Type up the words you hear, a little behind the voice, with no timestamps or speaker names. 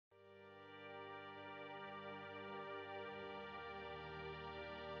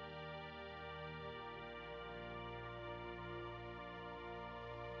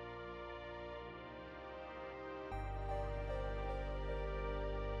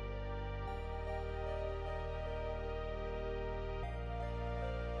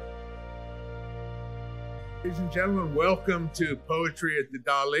Ladies and gentlemen, welcome to Poetry at the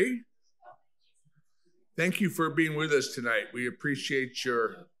Dali. Thank you for being with us tonight. We appreciate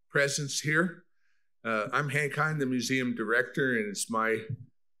your presence here. I'm Hank Hine, the museum director, and it's my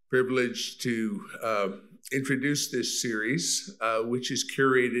privilege to introduce this series, which is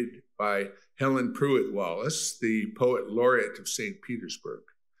curated by Helen Pruitt Wallace, the Poet Laureate of St. Petersburg.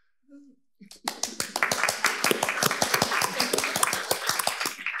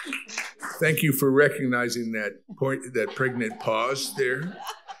 Thank you for recognizing that pregnant pause there.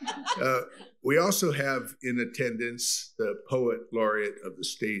 We also have in attendance the Poet Laureate of the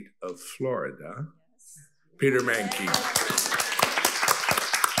State of Florida, Peter McKay.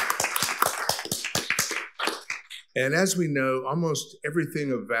 And as we know, almost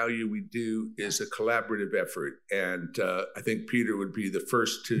everything of value we do is a collaborative effort. And I think Peter would be the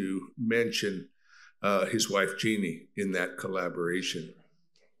first to mention his wife, Jeannie, in that collaboration.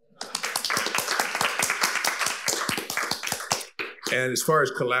 And as far as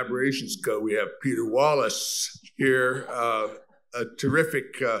collaborations go, we have Peter Wallace here, a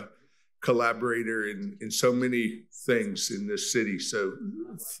terrific collaborator in so many things in this city. So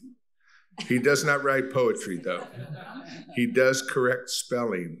he does not write poetry, though. He does correct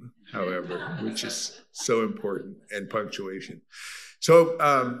spelling, however, which is so important, and punctuation.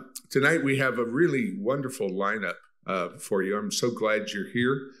 So tonight we have a really wonderful lineup for you. I'm so glad you're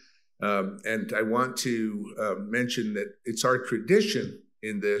here. And I want to mention that it's our tradition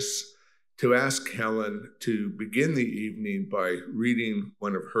in this to ask Helen to begin the evening by reading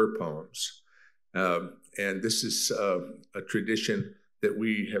one of her poems. And this is a tradition that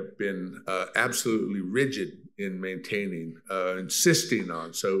we have been absolutely rigid in maintaining, insisting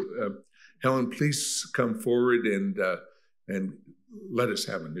on. So Helen, please come forward and let us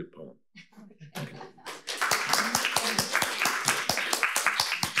have a new poem.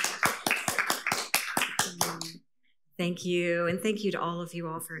 Thank you, and thank you to all of you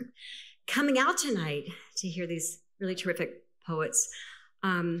all for coming out tonight to hear these really terrific poets.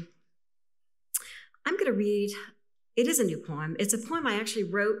 I'm going to read, it is a new poem. It's a poem I actually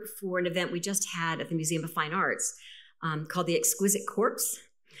wrote for an event we just had at the Museum of Fine Arts called The Exquisite Corpse.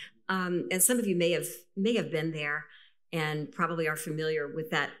 And some of you may have been there and probably are familiar with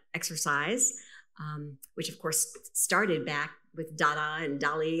that exercise, which of course started back with Dada and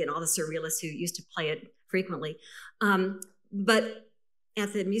Dalí and all the surrealists who used to play it frequently. But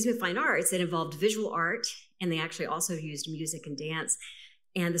at the Museum of Fine Arts, it involved visual art, and they actually also used music and dance.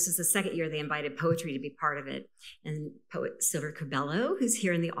 And this is the second year they invited poetry to be part of it. And poet Silver Cabello, who's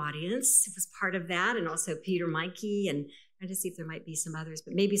here in the audience, was part of that, and also Peter McKay, and trying to see if there might be some others,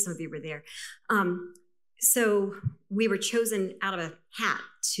 but maybe some of you were there. So we were chosen out of a hat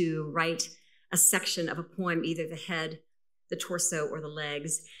to write a section of a poem, either the head, the torso, or the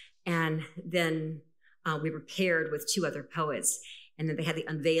legs. And then we were paired with two other poets, and then they had the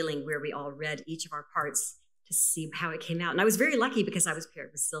unveiling where we all read each of our parts to see how it came out. And I was very lucky because I was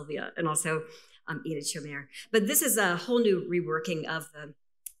paired with Sylvia and also Edith Chomer. But this is a whole new reworking of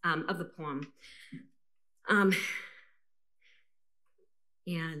the poem.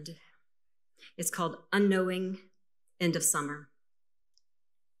 And it's called Unknowing End of Summer.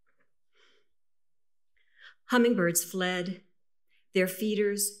 Hummingbirds fled, their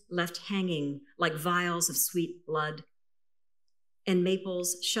feeders left hanging like vials of sweet blood, and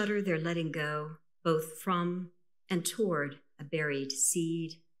maples shudder their letting go, both from and toward a buried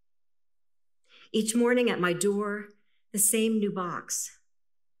seed. Each morning at my door, the same new box.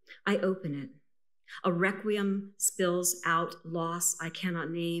 I open it. A requiem spills out loss I cannot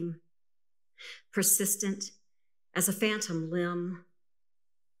name, persistent as a phantom limb,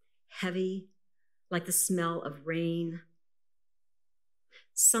 heavy like the smell of rain.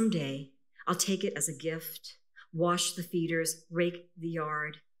 Someday, I'll take it as a gift, wash the feeders, rake the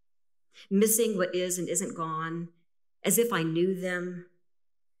yard, missing what is and isn't gone, as if I knew them,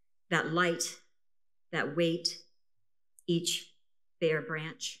 that light, that weight, each bare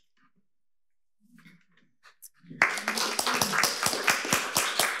branch.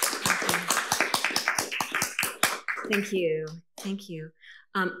 Thank you, thank you.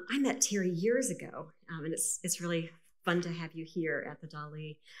 I met Terri years ago, and it's really fun to have you here at the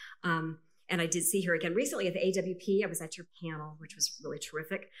Dali. And I did see her again recently at the AWP. I was at your panel, which was really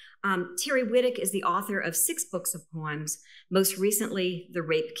terrific. Terri Witek is the author of 6 books of poems, most recently, The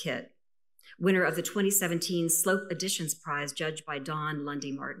Rape Kit, winner of the 2017 Slope Editions Prize, judged by Dawn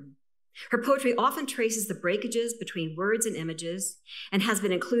Lundy Martin. Her poetry often traces the breakages between words and images and has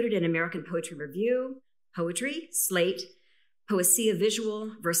been included in American Poetry Review, Poetry, Slate, Poesia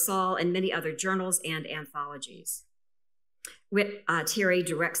Visual, Versal, and many other journals and anthologies. Terri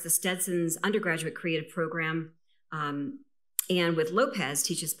directs the Stetson's undergraduate creative program, and with Lopez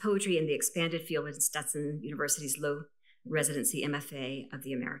teaches poetry in the expanded field in Stetson University's low residency MFA of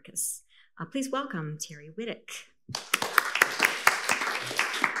the Americas. Please welcome Terri Witek.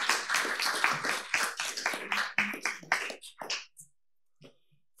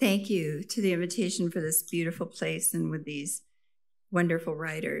 Thank you to the invitation for this beautiful place and with these wonderful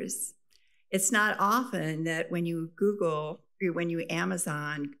writers. It's not often that when you Google, or when you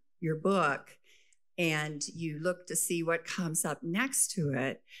Amazon your book and you look to see what comes up next to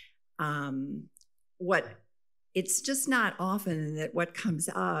it, it's just not often that what comes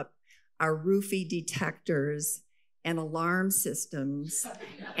up are roofie detectors and alarm systems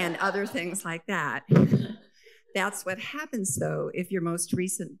and other things like that. That's what happens, though, if your most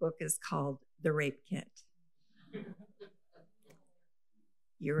recent book is called The Rape Kit.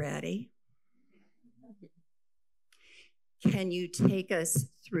 You ready? Can you take us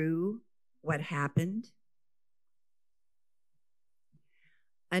through what happened?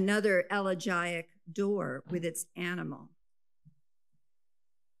 Another elegiac door with its animal.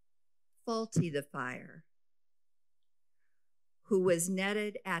 Faulty the fire, who was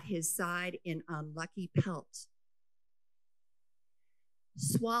netted at his side in unlucky pelt.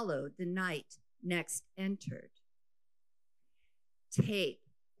 Swallowed the night next entered. Tape,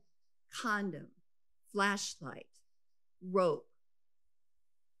 condom, flashlight, rope,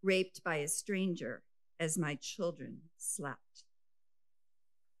 raped by a stranger as my children slept.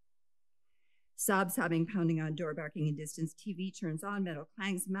 Sobbing, pounding on door, barking in distance, TV turns on, metal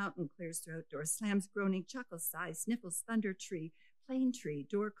clangs, mountain clears throat, door slams, groaning, chuckles, sighs, sniffles, thunder tree, plane tree,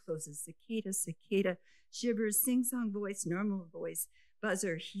 door closes, cicada, shivers, sing-song voice, normal voice,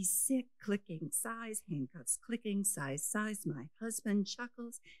 buzzer, he's sick, clicking, sighs, handcuffs, clicking, sighs, my husband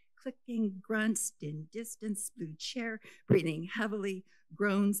chuckles, clicking, grunts, in distance, blue chair, breathing heavily,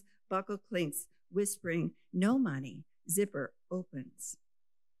 groans, buckle clinks, whispering, no money, zipper opens.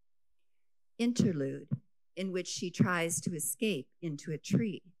 Interlude in which she tries to escape into a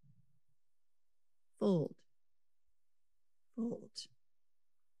tree. Fold.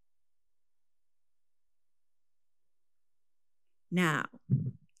 Now,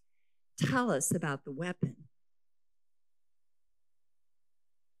 tell us about the weapon.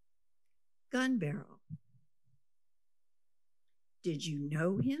 Gun barrel. Did you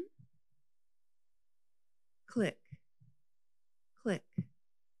know him? Click.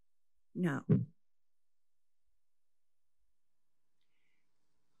 No.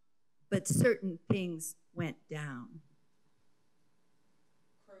 But certain things went down.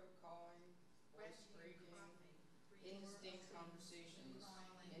 Crow cawing, voice breaking, indistinct conversations,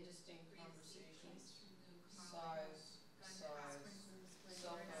 sighs, cell phone ringing,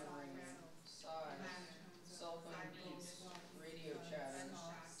 sighs, cell phone beeps, radio chatter,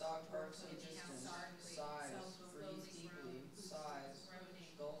 dog barks in distance, sighs, breathes deeply, sighs,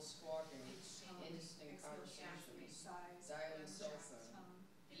 gulls squawking, indistinct conversations, dialing cell phone,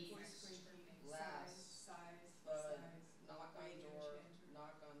 beeps, laughs, bud, knock on door,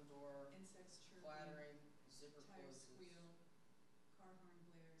 clattering, zipper closes.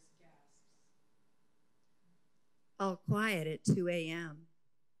 All quiet at 2 a.m.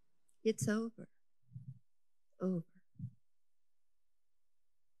 It's over.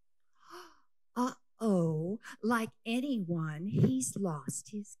 Uh-oh, like anyone, he's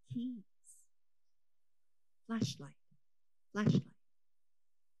lost his keys. Flashlight,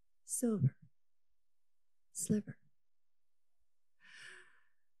 silver, sliver.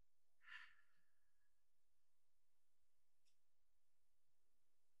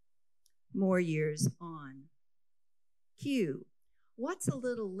 More years on. Q, what's a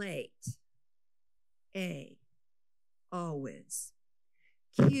little late? A, always.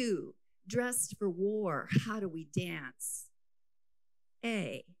 Q, dressed for war, how do we dance?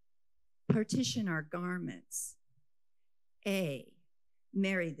 A, partition our garments. A,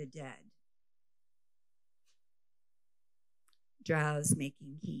 marry the dead. Drowse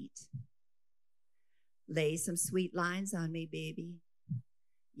making heat. Lay some sweet lines on me, baby.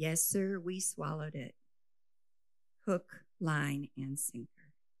 Yes, sir, we swallowed it. Hook, line, and sinker.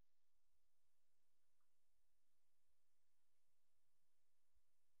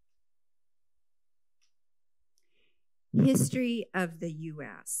 History of the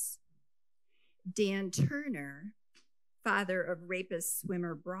U.S. Dan Turner, father of rapist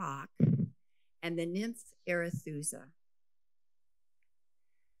swimmer Brock, and the nymph Arethusa.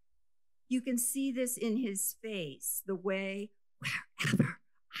 You can see this in his face, the way, wherever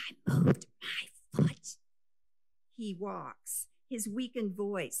I moved my foot, he walks, his weakened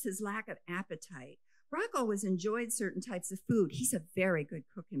voice, his lack of appetite, Brock always enjoyed certain types of food. He's a very good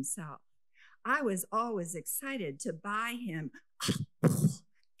cook himself. I was always excited to buy him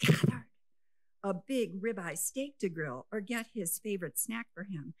a big ribeye steak to grill or get his favorite snack for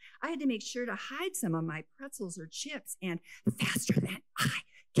him. I had to make sure to hide some of my pretzels or chips and faster than I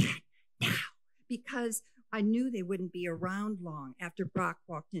can now, because I knew they wouldn't be around long after Brock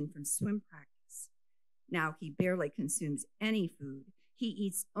walked in from swim practice. Now he barely consumes any food. He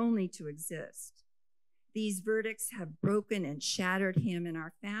eats only to exist. These verdicts have broken and shattered him and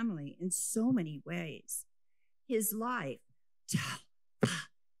our family in so many ways. His life,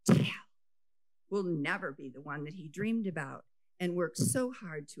 will never be the one that he dreamed about and worked so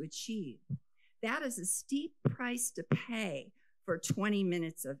hard to achieve. That is a steep price to pay for 20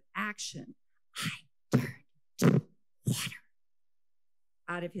 minutes of action. I turned to water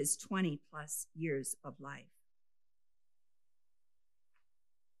out of his 20 plus years of life.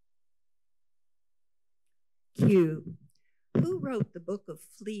 Q, who wrote the book of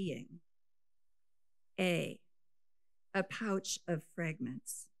fleeing? A pouch of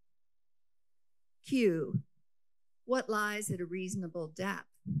fragments. Q, what lies at a reasonable depth?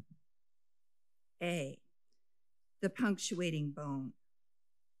 A, the punctuating bone.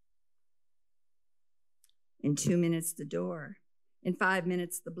 In 2 minutes, the door. In 5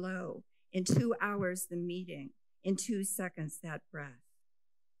 minutes, the blow. In 2 hours, the meeting. In 2 seconds, that breath.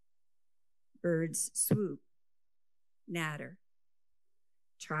 Birds swoop. Natter.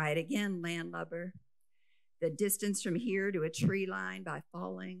 Try it again, landlubber. The distance from here to a tree line by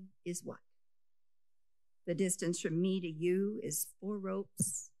falling is what? The distance from me to you is 4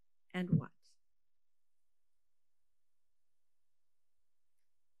 ropes and what?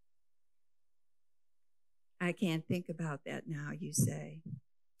 I can't think about that now, you say.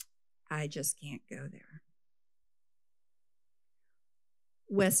 I just can't go there.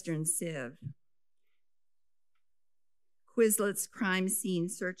 Western Civ. Quizlet's crime scene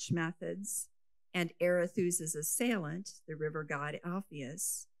search methods, and Arethusa's assailant, the river god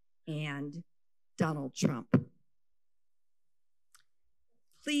Alpheus, and Donald Trump.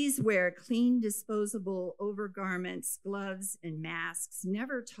 Please wear clean, disposable overgarments, gloves, and masks.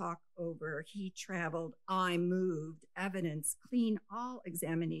 Never talk over. He traveled. I moved. Evidence. Clean all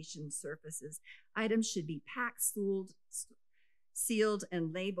examination surfaces. Items should be packed, sealed,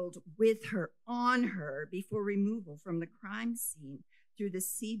 and labeled with her, on her, before removal from the crime scene through the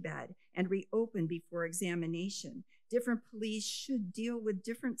seabed and reopened before examination. Different police should deal with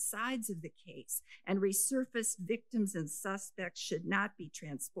different sides of the case, and resurfaced victims and suspects should not be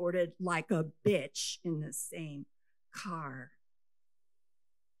transported like a bitch in the same car.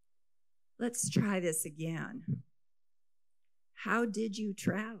 Let's try this again. How did you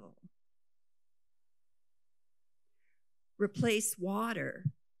travel? Replace water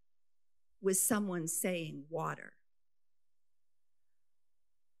with someone saying water.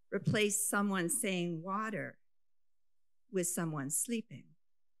 Replace someone saying water with someone sleeping.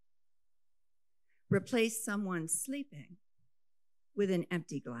 Replace someone sleeping with an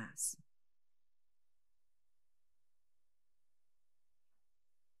empty glass.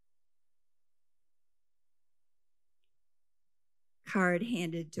 Card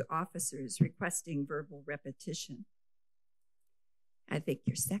handed to officers requesting verbal repetition. I think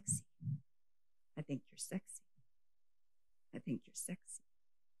you're sexy. I think you're sexy. I think you're sexy.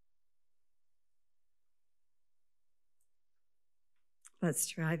 Let's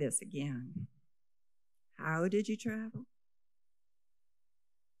try this again. How did you travel?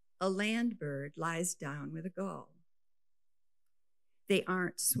 A land bird lies down with a gull. They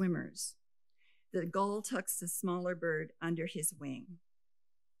aren't swimmers. The gull tucks the smaller bird under his wing.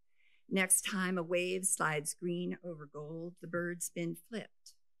 Next time a wave slides green over gold, the bird's been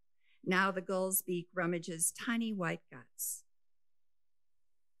flipped. Now the gull's beak rummages tiny white guts.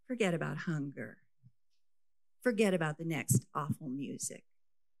 Forget about hunger. Forget about the next awful music.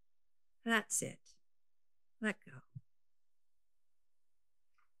 That's it. Let go.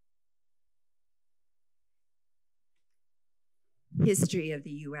 History of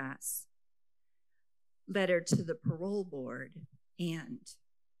the U.S. Letter to the parole board and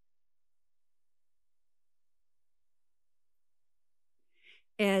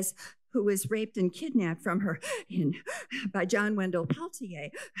as who was raped and kidnapped from her by John Wendell Peltier,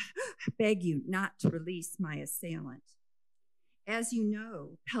 beg you not to release my assailant. As you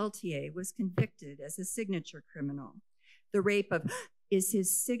know, Peltier was convicted as a signature criminal. The rape of is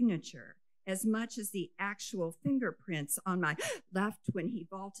his signature as much as the actual fingerprints on my left when he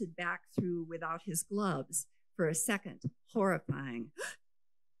vaulted back through without his gloves for a second, horrifying.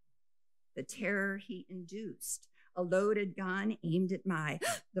 The terror he induced a loaded gun aimed at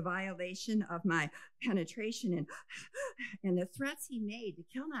the violation of my penetration and the threats he made to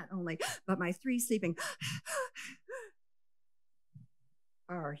kill not only, but my 3 sleeping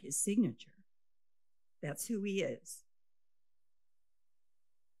are his signature. That's who he is.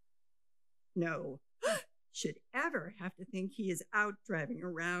 No should ever have to think he is out driving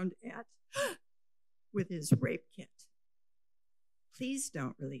around with his rape kit. Please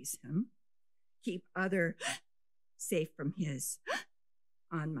don't release him. Keep other safe from his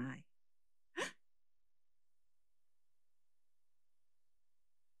on my.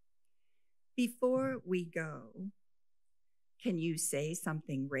 Before we go, can you say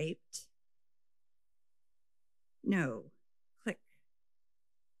something raped? No. Click.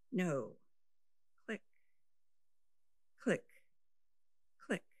 No. Click. Click.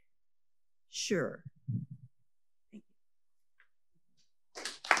 Click. Sure. Thank you.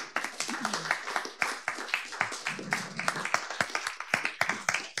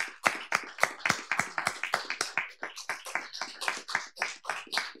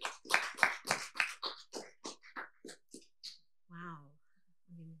 Wow.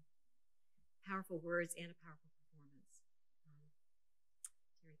 I mean, powerful words and a powerful performance.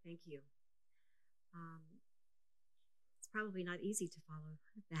 Terri, thank you. It's probably not easy to follow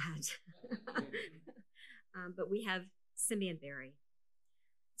that. But we have Simeon Berry.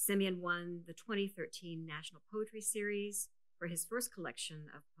 Simeon won the 2013 National Poetry Series for his first collection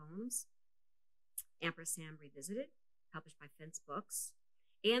of poems, Ampersand Revisited, published by Fence Books,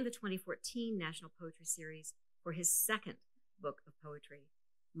 and the 2014 National Poetry Series for his second book of poetry,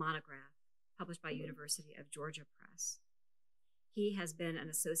 Monograph, published by University of Georgia Press. He has been an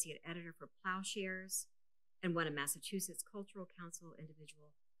associate editor for Plowshares and won a Massachusetts Cultural Council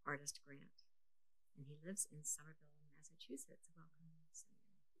Individual Artist Grant. And he lives in Somerville, Massachusetts. Welcome, Simeon.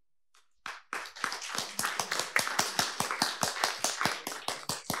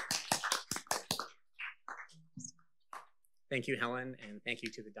 Thank you, Helen, and thank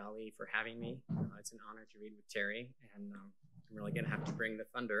you to the Dali for having me. It's an honor to read with Terri, and I'm really going to have to bring the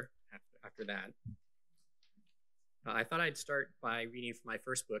thunder after that. I thought I'd start by reading from my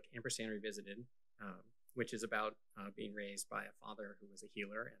first book, Ampersand Revisited, which is about being raised by a father who was a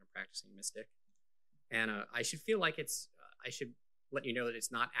healer and a practicing mystic. And I should feel like I should let you know that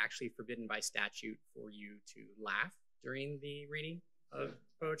it's not actually forbidden by statute for you to laugh during the reading of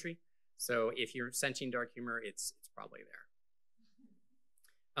poetry. So if you're sensing dark humor, it's probably there.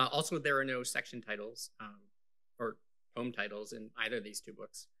 Also, there are no section titles or poem titles in either of these 2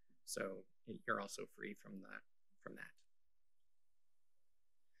 books, so you're also free from that.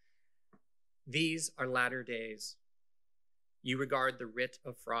 These are latter days. You regard the writ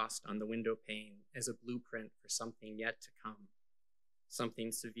of frost on the window pane as a blueprint for something yet to come,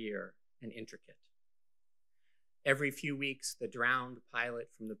 something severe and intricate. Every few weeks, the drowned pilot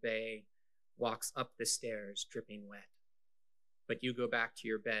from the bay walks up the stairs dripping wet, but you go back to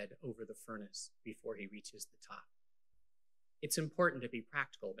your bed over the furnace before he reaches the top. It's important to be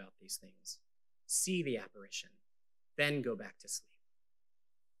practical about these things. See the apparition, then go back to sleep.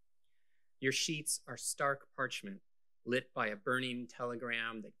 Your sheets are stark parchment, lit by a burning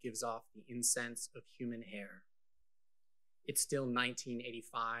telegram that gives off the incense of human hair. It's still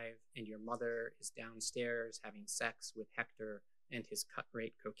 1985, and your mother is downstairs having sex with Hector and his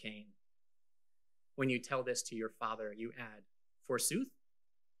cut-rate cocaine. When you tell this to your father, you add, forsooth?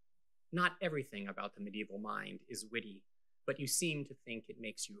 Not everything about the medieval mind is witty, but you seem to think it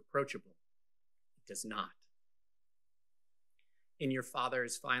makes you approachable. It does not. In your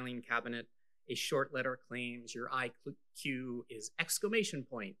father's filing cabinet, a short letter claims your IQ is exclamation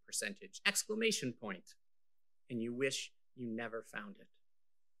point percentage, exclamation point, and you wish you never found it.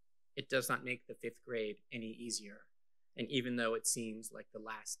 It does not make the 5th grade any easier, and even though it seems like the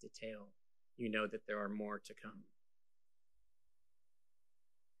last detail, you know that there are more to come.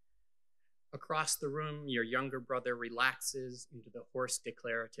 Across the room, your younger brother relaxes into the hoarse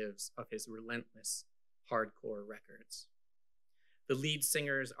declaratives of his relentless, hardcore records. The lead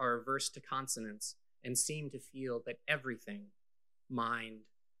singers are averse to consonants and seem to feel that everything, mind,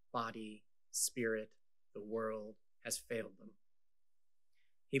 body, spirit, the world, has failed them.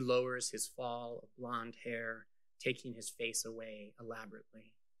 He lowers his fall of blonde hair, taking his face away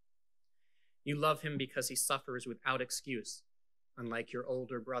elaborately. You love him because he suffers without excuse, unlike your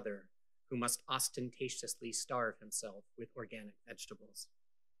older brother, who must ostentatiously starve himself with organic vegetables.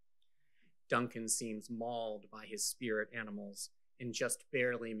 Duncan seems mauled by his spirit animals and just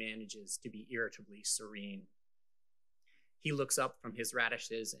barely manages to be irritably serene. He looks up from his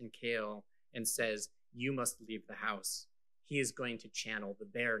radishes and kale and says, "You must leave the house. He is going to channel the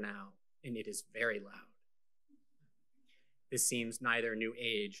bear now, and it is very loud." This seems neither new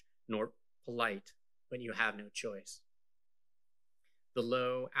age nor polite, but you have no choice. The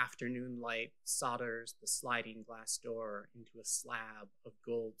low afternoon light solders the sliding glass door into a slab of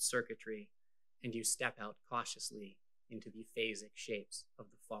gold circuitry, and you step out cautiously into the phasic shapes of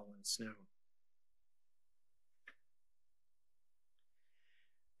the fallen snow.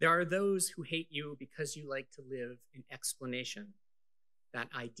 There are those who hate you because you like to live in explanation, that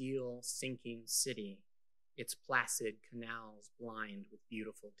ideal sinking city, its placid canals blind with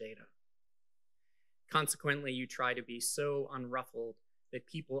beautiful data. Consequently, you try to be so unruffled that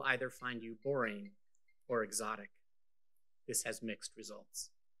people either find you boring or exotic. This has mixed results.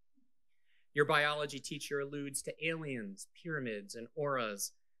 Your biology teacher alludes to aliens, pyramids, and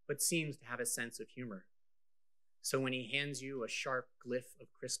auras, but seems to have a sense of humor. So when he hands you a sharp glyph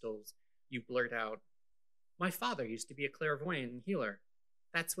of crystals, you blurt out, "My father used to be a clairvoyant and healer.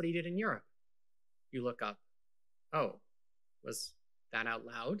 That's what he did in Europe." You look up. Oh, was that out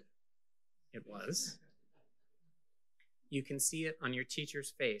loud? It was. You can see it on your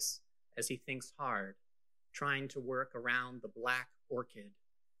teacher's face as he thinks hard, trying to work around the black orchid,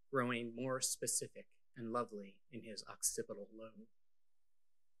 growing more specific and lovely in his occipital lobe.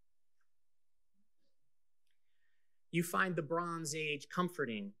 You find the Bronze Age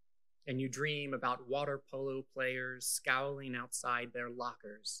comforting, and you dream about water polo players scowling outside their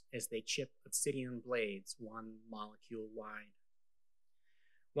lockers as they chip obsidian blades 1 molecule wide.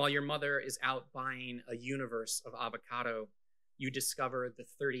 While your mother is out buying a universe of avocado, you discover the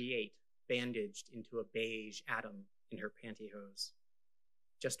 38 bandaged into a beige atom in her pantyhose.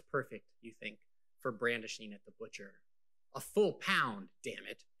 Just perfect, you think, for brandishing at the butcher. A full pound, damn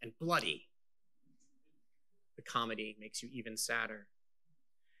it, and bloody. The comedy makes you even sadder.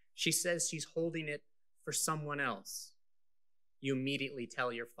 She says she's holding it for someone else. You immediately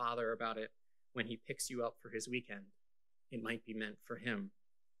tell your father about it when he picks you up for his weekend. It might be meant for him.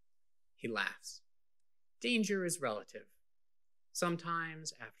 He laughs. Danger is relative.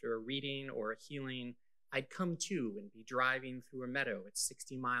 Sometimes, after a reading or a healing, I'd come to and be driving through a meadow at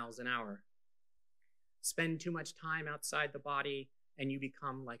 60 miles an hour. Spend too much time outside the body, and you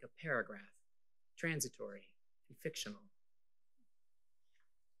become like a paragraph, transitory and fictional.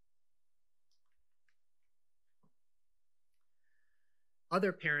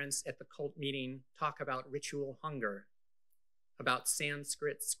 Other parents at the cult meeting talk about ritual hunger, about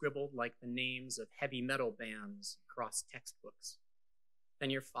Sanskrit scribbled like the names of heavy metal bands across textbooks. Then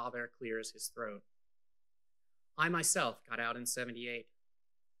your father clears his throat. I myself got out in 78.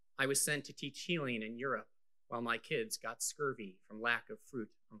 I was sent to teach healing in Europe while my kids got scurvy from lack of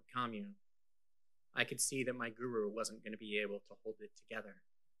fruit on the commune. I could see that my guru wasn't going to be able to hold it together.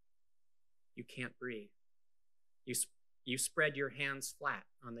 You can't breathe. You spread your hands flat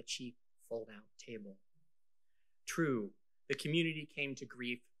on the cheap fold-out table. True, the community came to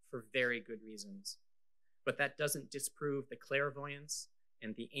grief for very good reasons, but that doesn't disprove the clairvoyance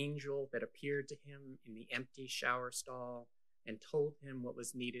and the angel that appeared to him in the empty shower stall and told him what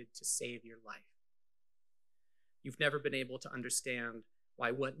was needed to save your life. You've never been able to understand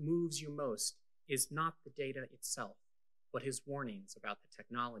why what moves you most is not the data itself, but his warnings about the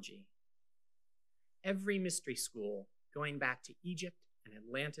technology. Every mystery school, going back to Egypt and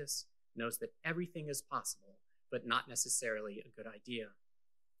Atlantis, knows that everything is possible, but not necessarily a good idea.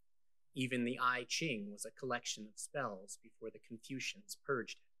 Even the I Ching was a collection of spells before the Confucians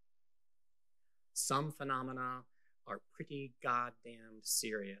purged it. Some phenomena are pretty goddamned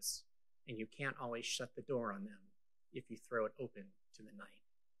serious, and you can't always shut the door on them if you throw it open to the night.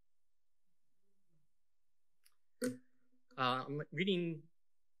 I'm reading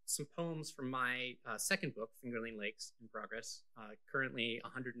some poems from my second book, Fingerling Lakes, in progress. Currently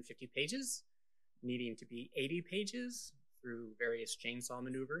 150 pages, needing to be 80 pages through various chainsaw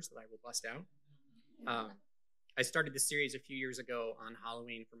maneuvers that I will bust out. I started the series a few years ago on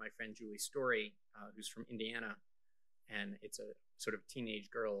Halloween for my friend Julie Story, who's from Indiana. And it's a sort of teenage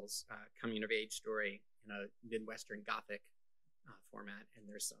girl's coming of age story in a Midwestern Gothic format. And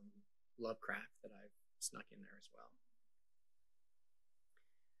there's some Lovecraft that I've snuck in there as well.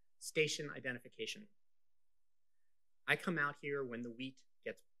 Station identification. I come out here when the wheat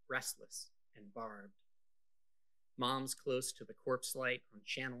gets restless and barbed. Mom's close to the corpse light on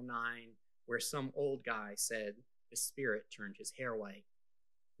Channel 9, where some old guy said the spirit turned his hair white.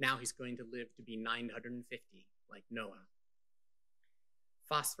 Now he's going to live to be 950, like Noah.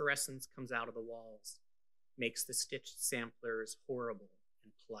 Phosphorescence comes out of the walls, makes the stitched samplers horrible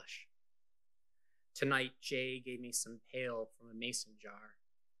and plush. Tonight, Jay gave me some pale from a mason jar,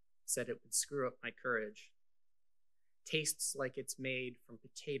 said it would screw up my courage. Tastes like it's made from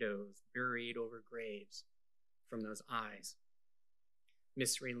potatoes buried over graves, from those eyes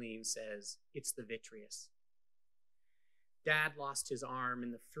Miss Raylene says, it's the vitreous. Dad lost his arm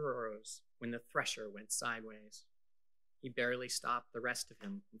in the furrows when the thresher went sideways. He barely stopped the rest of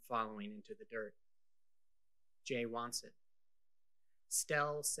him from following into the dirt. Jay wants it.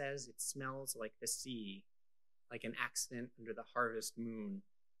 Stell says it smells like the sea, like an accident under the harvest moon.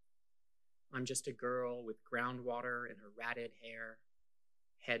 I'm just a girl with groundwater in her ratted hair,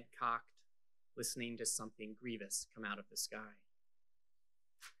 head cocked, listening to something grievous come out of the sky.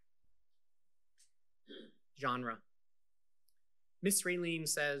 Genre. Miss Raylene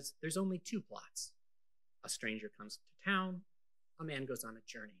says there's only 2 plots. A stranger comes to town, a man goes on a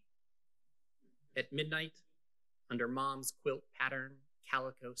journey. At midnight, under Mom's quilt pattern,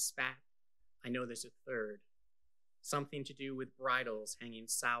 calico spat, I know there's a 3rd. Something to do with bridals hanging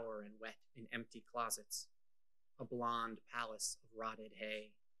sour and wet in empty closets. A blonde palace of rotted hay.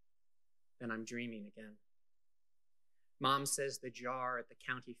 Then I'm dreaming again. Mom says the jar at the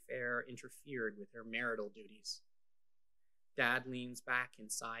county fair interfered with her marital duties. Dad leans back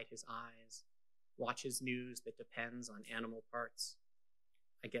inside his eyes, watches news that depends on animal parts.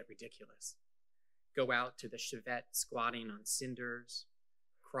 I get ridiculous. Go out to the Chevette squatting on cinders,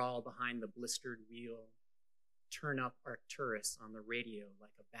 crawl behind the blistered wheel, turn up Arcturus on the radio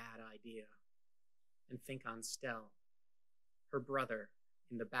like a bad idea, and think on Stell, her brother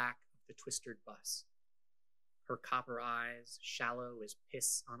in the back of the twisted bus, her copper eyes shallow as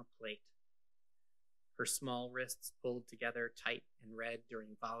piss on a plate, her small wrists pulled together tight and red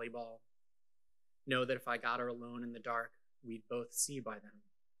during volleyball. Know that if I got her alone in the dark, we'd both see by then.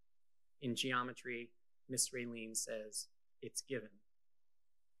 In geometry, Miss Raylene says, it's given.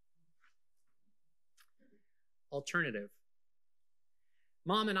 Alternative.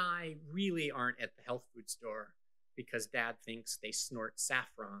 Mom and I really aren't at the health food store because Dad thinks they snort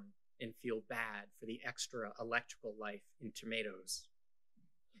saffron and feel bad for the extra electrical life in tomatoes.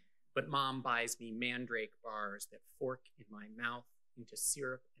 But Mom buys me mandrake bars that fork in my mouth into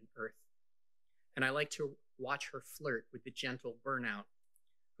syrup and earth. And I like to watch her flirt with the gentle burnout,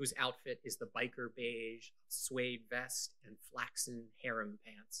 whose outfit is the biker beige suede vest and flaxen harem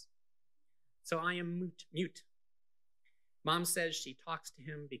pants. So I am mute. Mom says she talks to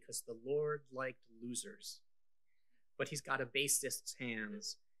him because the Lord liked losers. But he's got a bassist's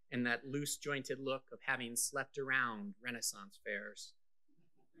hands and that loose-jointed look of having slept around Renaissance fairs.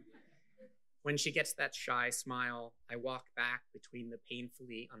 When she gets that shy smile, I walk back between the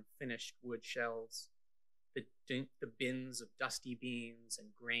painfully unfinished wood shelves, the bins of dusty beans and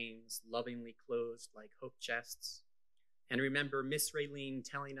grains lovingly closed like hope chests, and remember Miss Raylene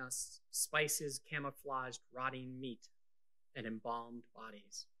telling us spices camouflaged rotting meat and embalmed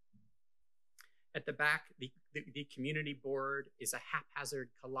bodies. At the back, the community board is a haphazard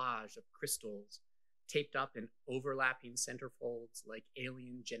collage of crystals taped up in overlapping centerfolds like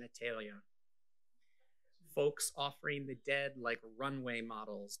alien genitalia. Folks offering the dead like runway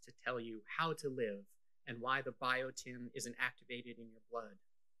models to tell you how to live and why the biotin isn't activated in your blood,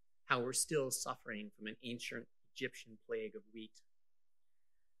 how we're still suffering from an ancient Egyptian plague of wheat.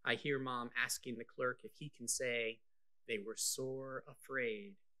 I hear Mom asking the clerk if he can say, they were sore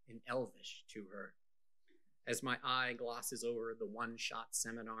afraid in Elvish to her. As my eye glosses over the one-shot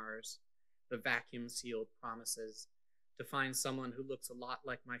seminars, the vacuum-sealed promises to find someone who looks a lot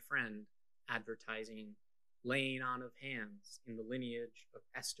like my friend advertising laying on of hands in the lineage of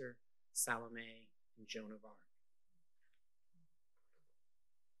Esther, Salome, and Joan of Arc.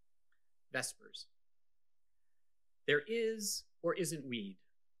 Vespers. There is or isn't weed,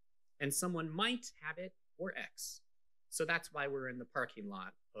 and someone might have it or X. So that's why we're in the parking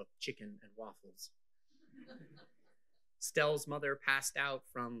lot of chicken and waffles. Stell's mother passed out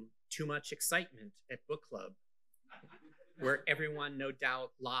from too much excitement at book club, where everyone no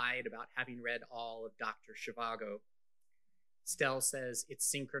doubt lied about having read all of Dr. Zhivago. Stell says it's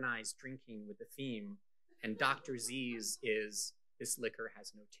synchronized drinking with the theme, and Dr. Z's is, this liquor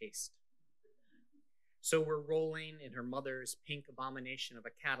has no taste. So we're rolling in her mother's pink abomination of a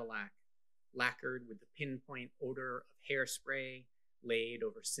Cadillac, lacquered with the pinpoint odor of hairspray laid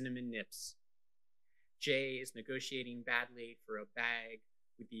over cinnamon nips. Jay is negotiating badly for a bag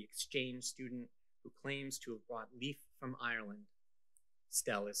with the exchange student who claims to have brought leaf from Ireland.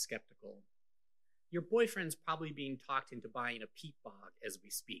 Stell is skeptical. Your boyfriend's probably being talked into buying a peat bog as we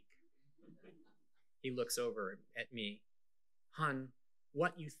speak. He looks over at me. Hun,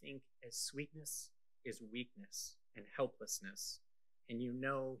 what you think as sweetness is weakness and helplessness, and you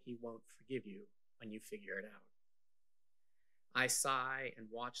know he won't forgive you when you figure it out. I sigh and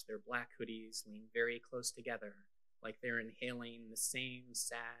watch their black hoodies lean very close together, like they're inhaling the same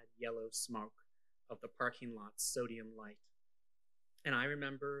sad yellow smoke of the parking lot's sodium light. And I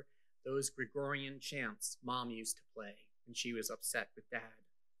remember those Gregorian chants Mom used to play when she was upset with Dad.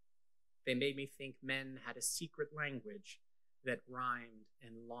 They made me think men had a secret language that rhymed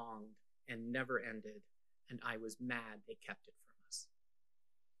and longed and never ended, and I was mad they kept it from us.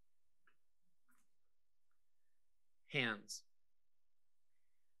 Hands.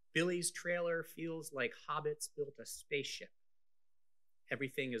 Billy's trailer feels like hobbits built a spaceship.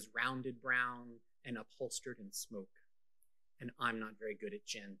 Everything is rounded brown and upholstered in smoke, and I'm not very good at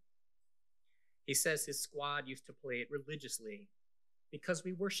gin. He says his squad used to play it religiously because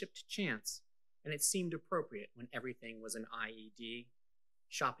we worshipped chance, and it seemed appropriate when everything was an IED,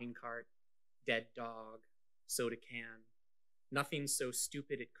 shopping cart, dead dog, soda can, nothing so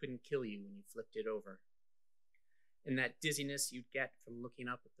stupid it couldn't kill you when you flipped it over. And that dizziness you'd get from looking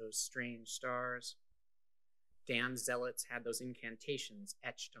up at those strange stars. Dan's zealots had those incantations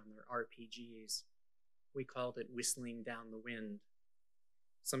etched on their RPGs. We called it whistling down the wind.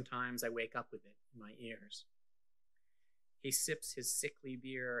 Sometimes I wake up with it in my ears. He sips his sickly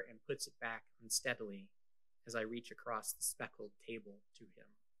beer and puts it back unsteadily as I reach across the speckled table to him.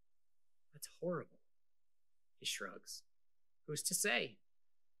 That's horrible, he shrugs. Who's to say?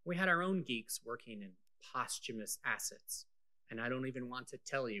 We had our own geeks working in posthumous assets, and I don't even want to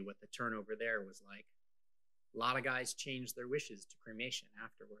tell you what the turnover there was like. A lot of guys changed their wishes to cremation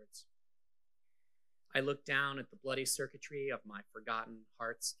afterwards. I look down at the bloody circuitry of my forgotten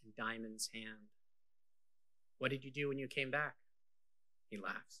hearts and diamonds hand. What did you do when you came back? He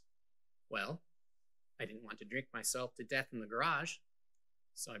laughs. Well, I didn't want to drink myself to death in the garage,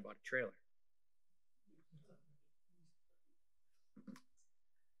 so I bought a trailer.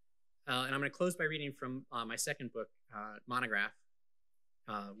 And I'm going to close by reading from my second book, Monograph,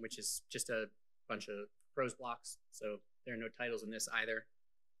 which is just a bunch of prose blocks, so there are no titles in this either.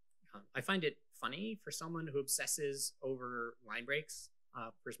 I find it funny for someone who obsesses over line breaks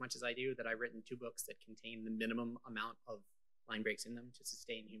for as much as I do that I've written 2 books that contain the minimum amount of line breaks in them to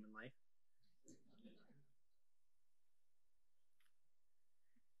sustain human life.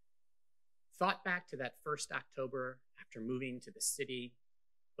 Thought back to that first October after moving to the city,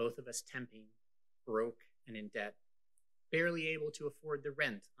 both of us temping, broke and in debt, barely able to afford the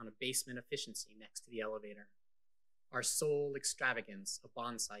rent on a basement efficiency next to the elevator. Our sole extravagance, a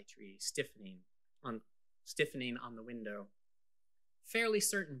bonsai tree stiffening on the window. Fairly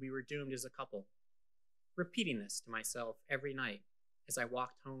certain we were doomed as a couple. Repeating this to myself every night as I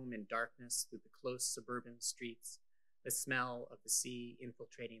walked home in darkness through the close suburban streets, the smell of the sea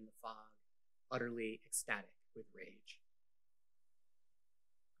infiltrating the fog, utterly ecstatic with rage.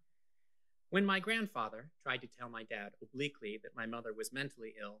 When my grandfather tried to tell my dad obliquely that my mother was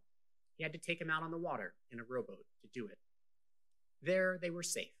mentally ill, he had to take him out on the water in a rowboat to do it. There they were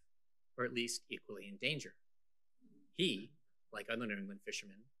safe, or at least equally in danger. He, like other New England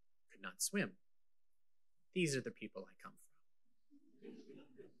fishermen, could not swim. These are the people I come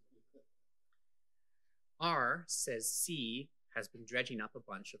from. R says C has been dredging up a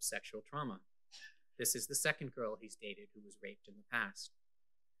bunch of sexual trauma. This is the second girl he's dated who was raped in the past.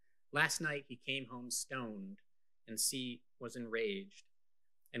 Last night he came home stoned, and C was enraged.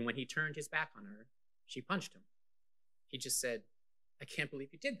 And when he turned his back on her, she punched him. He just said, "I can't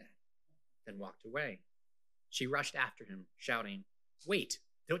believe you did that," then walked away. She rushed after him, shouting, "Wait,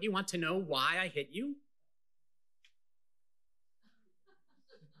 don't you want to know why I hit you?"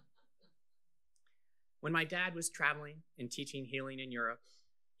 When my dad was traveling and teaching healing in Europe,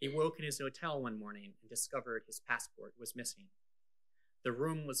 he woke in his hotel one morning and discovered his passport was missing. The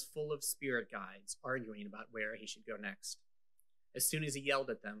room was full of spirit guides arguing about where he should go next. As soon as he yelled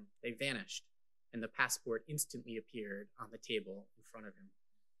at them, they vanished, and the passport instantly appeared on the table in front of him.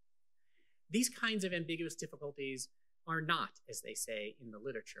 These kinds of ambiguous difficulties are not, as they say in the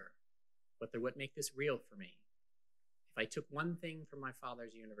literature, but they're what make this real for me. If I took one thing from my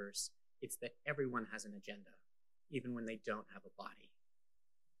father's universe, it's that everyone has an agenda, even when they don't have a body.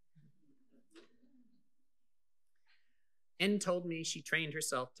 N told me she trained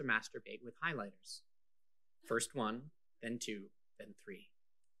herself to masturbate with highlighters. First 1, then 2, then 3.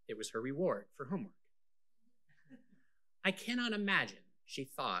 It was her reward for homework. I cannot imagine she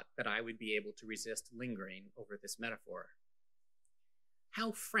thought that I would be able to resist lingering over this metaphor.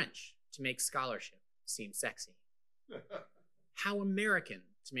 How French to make scholarship seem sexy. How American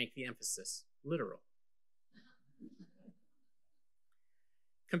to make the emphasis literal.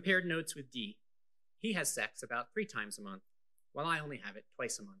 Compared notes with D. He has sex about 3 times a month, while I only have it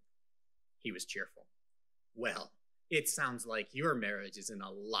twice a month. He was cheerful. Well, it sounds like your marriage is in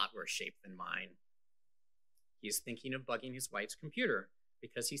a lot worse shape than mine. He is thinking of bugging his wife's computer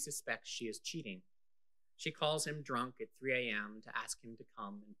because he suspects she is cheating. She calls him drunk at 3 a.m. to ask him to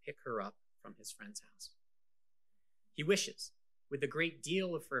come and pick her up from his friend's house. He wishes, with a great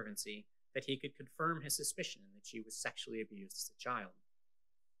deal of fervency, that he could confirm his suspicion that she was sexually abused as a child.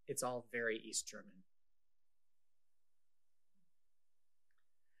 It's all very East German.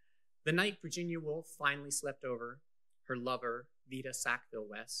 The night Virginia Woolf finally slept over, her lover, Vita Sackville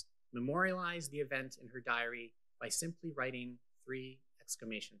West, memorialized the event in her diary by simply writing 3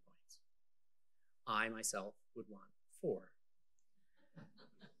 exclamation points. I myself would want 4.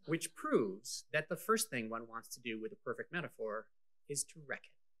 Which proves that the first thing one wants to do with a perfect metaphor is to wreck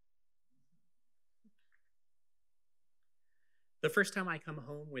it. The first time I come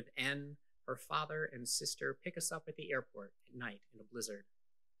home with N, her father and sister pick us up at the airport at night in a blizzard.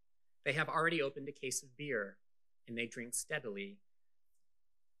 They have already opened a case of beer, and they drink steadily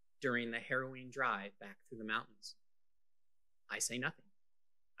during the harrowing drive back through the mountains. I say nothing.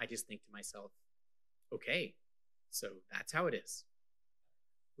 I just think to myself, okay, so that's how it is.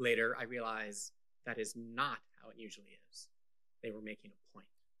 Later, I realize that is not how it usually is. They were making a point.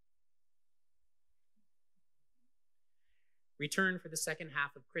 Return for the second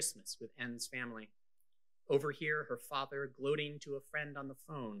half of Christmas with N's family. Overhear her father gloating to a friend on the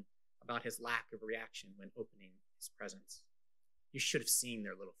phone about his lack of reaction when opening his presents. You should have seen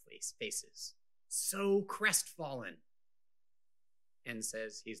their little faces. So crestfallen. N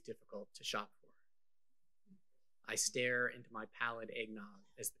says he's difficult to shop for. I stare into my pallid eggnog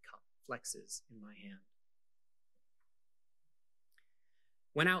as the cup flexes in my hand.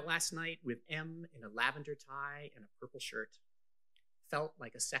 Went out last night with M in a lavender tie and a purple shirt. Felt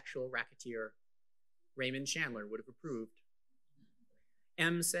like a sexual racketeer. Raymond Chandler would have approved.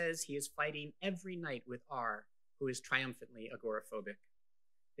 M says he is fighting every night with R, who is triumphantly agoraphobic.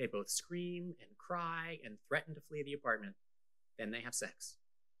 They both scream and cry and threaten to flee the apartment. Then they have sex.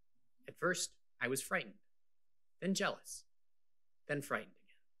 At first, I was frightened, then jealous, then frightened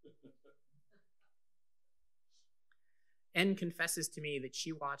again. N confesses to me that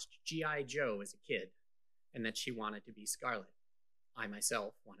she watched G.I. Joe as a kid and that she wanted to be Scarlet. I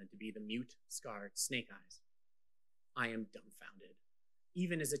myself wanted to be the mute, scarred Snake Eyes. I am dumbfounded.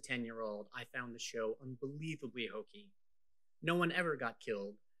 Even as a 10-year-old, I found the show unbelievably hokey. No one ever got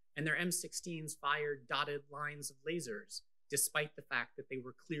killed, and their M16s fired dotted lines of lasers, despite the fact that they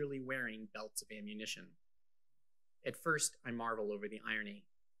were clearly wearing belts of ammunition. At first, I marvel over the irony.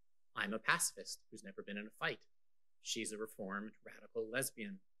 I'm a pacifist who's never been in a fight. She's a reformed, radical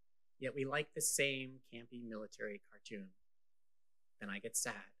lesbian. Yet we like the same campy military cartoon. Then I get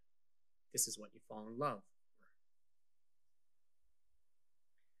sad. This is what you fall in love for.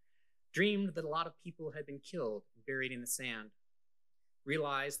 Dreamed that a lot of people had been killed and buried in the sand.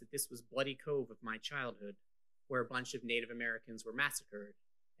 Realized that this was Bloody Cove of my childhood, where a bunch of Native Americans were massacred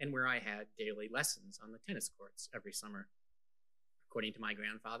and where I had daily lessons on the tennis courts every summer. According to my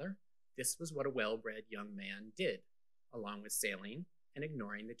grandfather, this was what a well-bred young man did, along with sailing and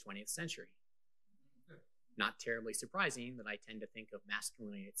ignoring the 20th century. Not terribly surprising that I tend to think of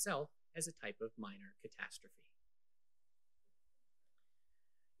masculinity itself as a type of minor catastrophe.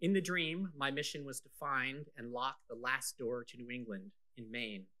 In the dream, my mission was to find and lock the last door to New England in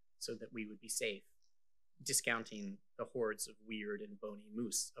Maine so that we would be safe, discounting the hordes of weird and bony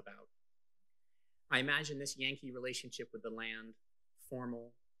moose about. I imagine this Yankee relationship with the land,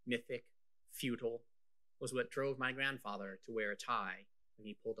 formal, mythic, futile, was what drove my grandfather to wear a tie when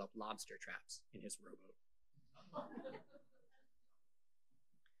he pulled up lobster traps in his rowboat.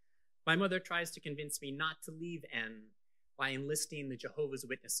 My mother tries to convince me not to leave N by enlisting the Jehovah's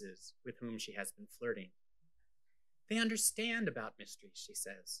Witnesses with whom she has been flirting. They understand about mysteries, she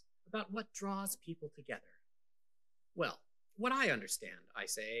says, about what draws people together. Well, what I understand, I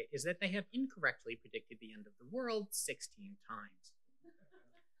say, is that they have incorrectly predicted the end of the world 16 times.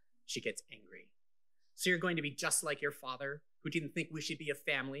 She gets angry. So you're going to be just like your father, who didn't think we should be a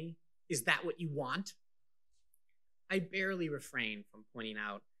family? Is that what you want? I barely refrain from pointing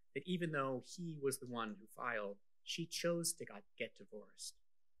out that even though he was the one who filed, she chose to get divorced.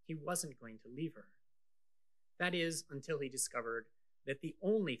 He wasn't going to leave her. That is, until he discovered that the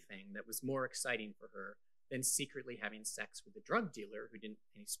only thing that was more exciting for her than secretly having sex with a drug dealer who didn't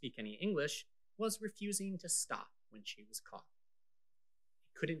speak any English was refusing to stop when she was caught.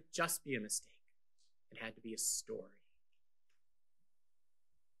 It couldn't just be a mistake. It had to be a story.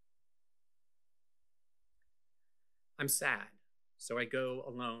 I'm sad, so I go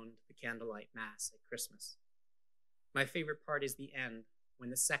alone to the candlelight mass at Christmas. My favorite part is the end, when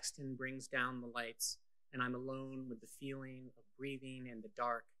the sexton brings down the lights and I'm alone with the feeling of breathing in the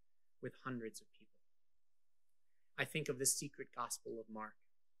dark with hundreds of people. I think of the secret gospel of Mark,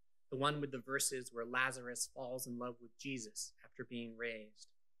 the one with the verses where Lazarus falls in love with Jesus after being raised.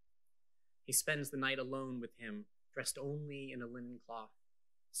 He spends the night alone with him, dressed only in a linen cloth,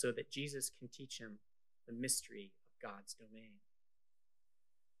 so that Jesus can teach him the mystery of God's domain.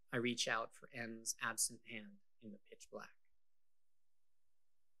 I reach out for N's absent hand in the pitch black.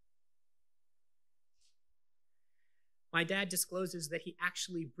 My dad discloses that he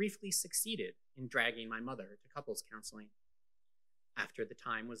actually briefly succeeded in dragging my mother to couples counseling. After the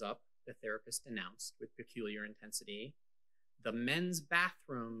time was up, the therapist announced with peculiar intensity, "The men's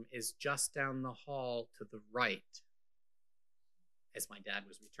bathroom is just down the hall to the right." As my dad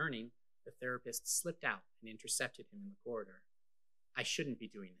was returning, the therapist slipped out and intercepted him in the corridor. "I shouldn't be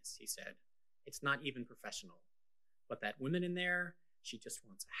doing this," he said. "It's not even professional. But that woman in there, she just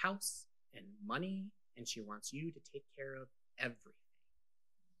wants a house and money, and she wants you to take care of everything."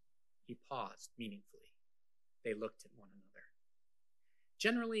 He paused meaningfully. They looked at one another.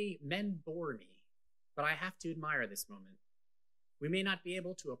 Generally, men bore me, but I have to admire this moment. We may not be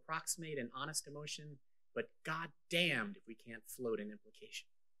able to approximate an honest emotion, but God damned if we can't float an implication.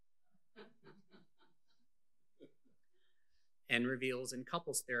 N reveals in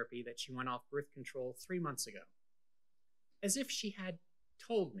couples therapy that she went off birth control 3 months ago, as if she had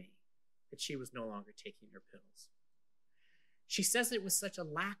told me that she was no longer taking her pills. She says it with such a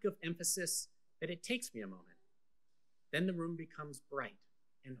lack of emphasis that it takes me a moment. Then the room becomes bright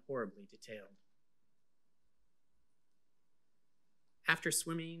and horribly detailed. After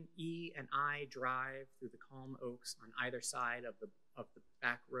swimming, E and I drive through the calm oaks on either side of the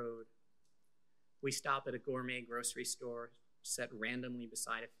back road. We stop at a gourmet grocery store set randomly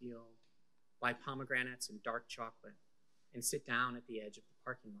beside a field, buy pomegranates and dark chocolate, and sit down at the edge of the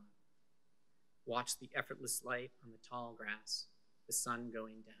parking lot. Watch the effortless light on the tall grass, the sun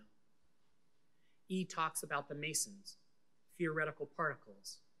going down. E talks about the Masons, theoretical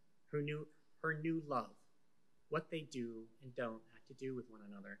particles, her new love, what they do and don't have to do with one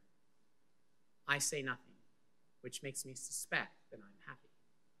another. I say nothing, which makes me suspect that I'm happy.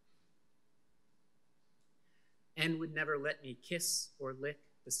 N would never let me kiss or lick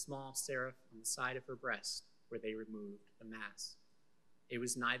the small serif on the side of her breast where they removed the mass. It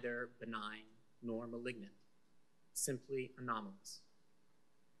was neither benign nor malignant, simply anomalous.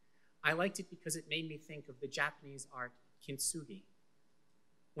 I liked it because it made me think of the Japanese art kintsugi.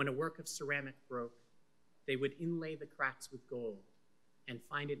 When a work of ceramic broke, they would inlay the cracks with gold and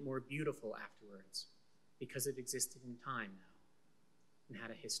find it more beautiful afterwards because it existed in time now and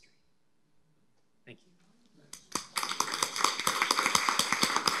had a history. Thank you.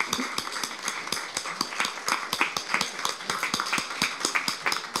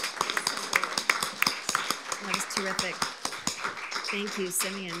 That was terrific. Thank you,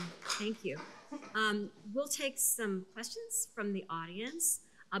 Simeon. Thank you. We'll take some questions from the audience.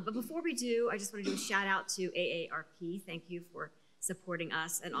 But before we do, I just want to do a shout out to AARP. Thank you for supporting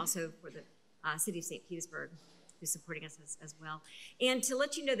us, and also for the city of St. Petersburg, who's supporting us as well. And to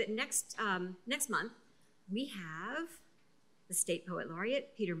let you know that next month, we have the State Poet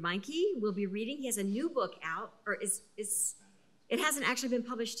Laureate, Peter Meinke, will be reading. He has a new book out, or it hasn't actually been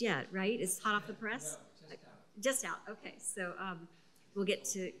published yet, right? It's hot off the press? No, just out, okay. So we'll get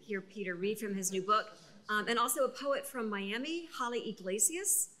to hear Peter read from his new book. And also a poet from Miami, Holly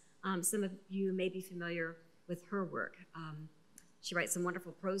Iglesias. Some of you may be familiar with her work. She writes some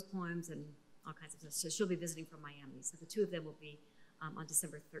wonderful prose poems and all kinds of stuff. So she'll be visiting from Miami. So the two of them will be on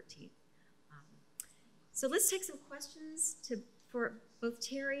December 13th. So let's take some questions for both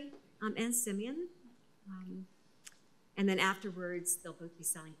Terri and Simeon. And then afterwards, they'll both be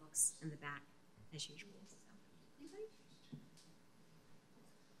selling books in the back as usual. So, anybody?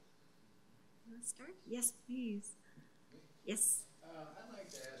 You want to start? Yes, please. Yes. I'd like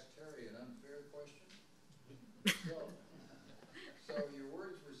to ask Terri an unfair question. So your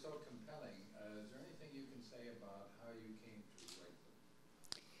words were so compelling. Is there anything you can say about how you came to write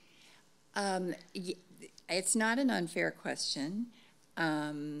them? It's not an unfair question.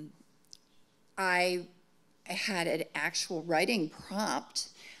 I had an actual writing prompt,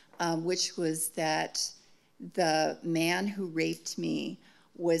 which was that the man who raped me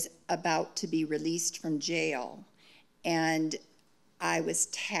was about to be released from jail, and I was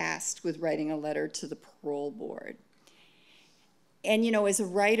tasked with writing a letter to the parole board. And, you know, as a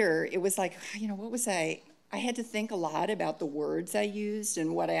writer, it was like, you know, what was I had to think a lot about the words I used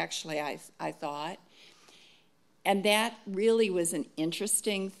and what actually I thought. And that really was an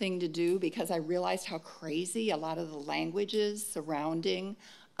interesting thing to do because I realized how crazy a lot of the language is surrounding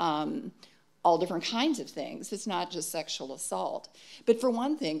all different kinds of things. It's not just sexual assault. But for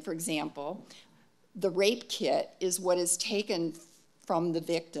one thing, for example, the rape kit is what is taken from the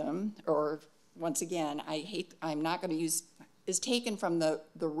victim, or once again, I'm not going to use, is taken from the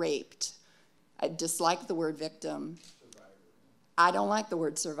raped. I dislike the word victim. Survivor. I don't like the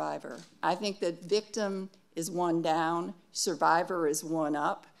word survivor. I think that victim is one down, survivor is one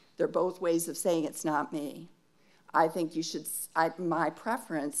up. They're both ways of saying it's not me. I think you should, my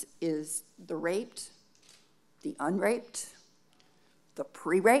preference is the raped, the unraped, the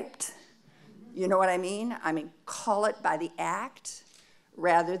pre-raped. You know what I mean? I mean, call it by the act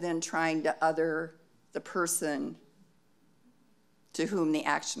rather than trying to other the person to whom the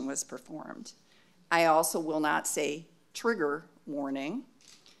action was performed. I also will not say trigger warning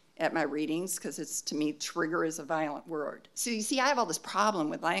at my readings, because it's, to me, trigger is a violent word. So you see, I have all this problem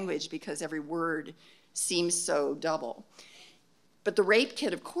with language because every word seems so double. But the rape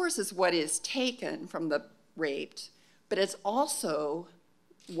kit, of course, is what is taken from the raped, but it's also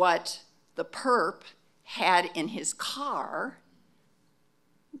what the perp had in his car,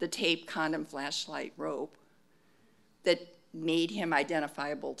 the tape, condom, flashlight, rope, that made him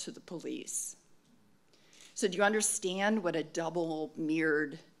identifiable to the police. So do you understand what a double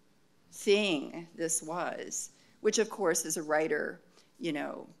mirrored thing this was? Which, of course, as a writer, you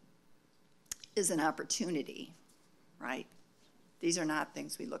know, is an opportunity, right? These are not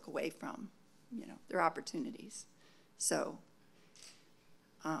things we look away from, you know, they're opportunities. So,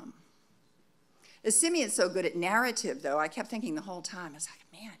 Simeon's so good at narrative, though, I kept thinking the whole time, I was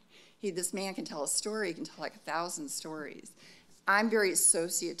like, man, this man can tell a story, he can tell like 1,000 stories. I'm very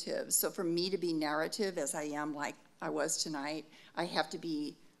associative, so for me to be narrative as I am like I was tonight, I have to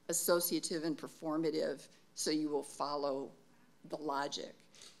be associative and performative so you will follow the logic.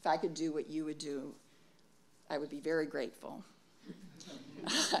 If I could do what you would do, I would be very grateful.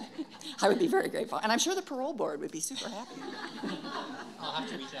 I would be very grateful. And I'm sure the parole board would be super happy. I'll have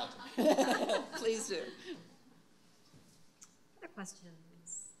to reach out to them. Please do. Other questions?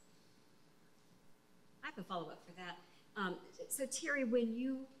 I have a follow-up for that. So Terri, when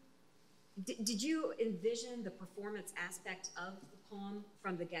you, did you envision the performance aspect of the poem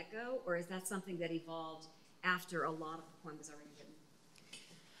from the get-go, or is that something that evolved after a lot of the poem was already written?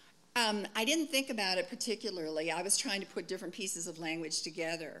 I didn't think about it particularly. I was trying to put different pieces of language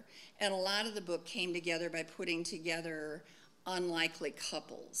together. And a lot of the book came together by putting together unlikely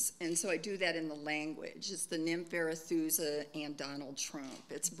couples. And so I do that in the language. It's the nymph Arethusa and Donald Trump.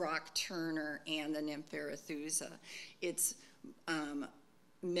 It's Brock Turner and the nymph Arethusa. It's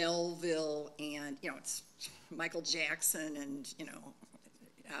Melville and, you know, it's Michael Jackson and, you know,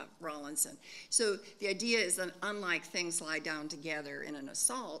 Rawlinson. So the idea is that unlike things lie down together in an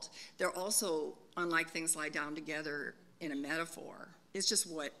assault, they're also, unlike things lie down together in a metaphor. It's just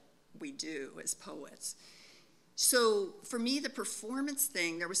what we do as poets. So for me, the performance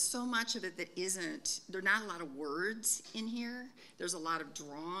thing, there was so much of it that isn't, there are not a lot of words in here. There's a lot of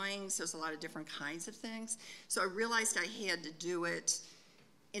drawings. There's a lot of different kinds of things. So I realized I had to do it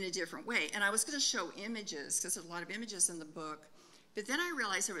in a different way. And I was going to show images, because there's a lot of images in the book. But then I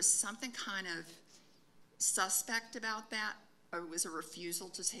realized there was something kind of suspect about that, or it was a refusal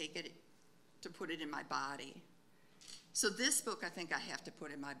to take it, to put it in my body. So this book, I think I have to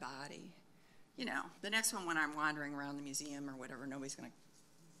put in my body. You know, the next one when I'm wandering around the museum or whatever, nobody's going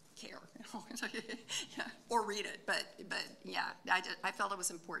to care, you know? Yeah, or read it. But yeah, I felt it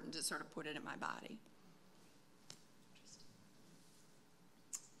was important to sort of put it in my body.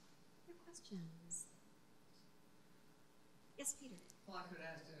 Other questions? Yes, Peter. Well, I could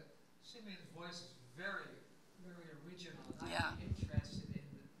ask, Simeon's voice is very, very original. Yeah. I'm interested in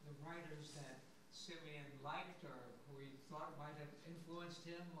the writers that Simeon liked or who he thought might have influenced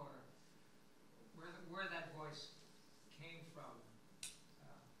him, or where that voice came from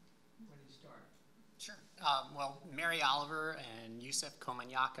when he started. Sure. Well, Mary Oliver and Yusef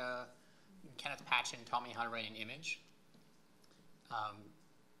Komanyaka and Kenneth Patchen taught me how to write an image.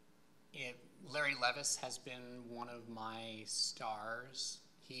 Larry Levis has been one of my stars.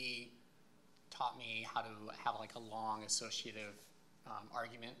 He taught me how to have like a long associative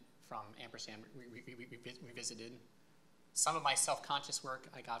argument from ampersand revisited. Some of my self-conscious work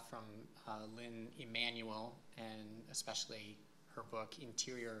I got from Lynn Emanuel, and especially her book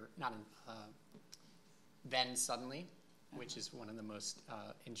Then Suddenly, which is one of the most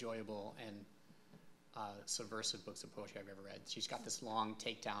enjoyable and subversive books of poetry I've ever read. She's got this long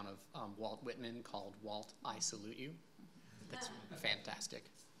takedown of Walt Whitman called Walt, I Salute You. That's fantastic.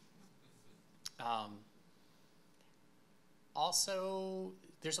 Also,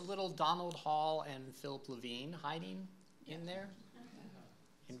 there's a little Donald Hall and Philip Levine hiding in there,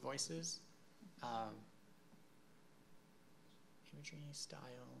 in voices. Imagery, style,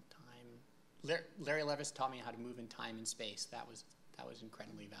 time. Larry Levis taught me how to move in time and space. That was that was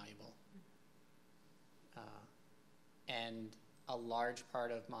incredibly valuable. And a large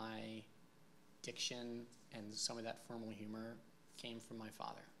part of my diction and some of that formal humor came from my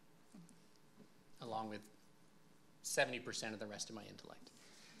father, along with 70% of the rest of my intellect.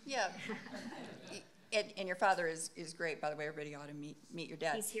 Yeah. And your father is great, by the way. Everybody ought to meet your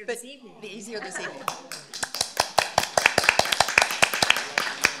dad. He's here this evening. He's here this evening.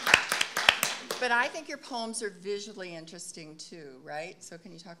 But I think your poems are visually interesting too, right? So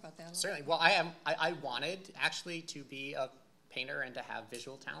can you talk about that a little? Certainly. Well, I wanted actually to be a painter and to have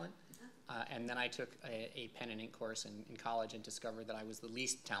visual talent. And then I took a pen and ink course in college and discovered that I was the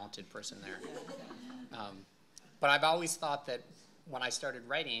least talented person there. But I've always thought that when I started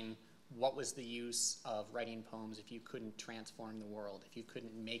writing, what was the use of writing poems if you couldn't transform the world, if you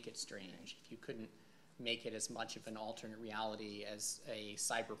couldn't make it strange, if you couldn't make it as much of an alternate reality as a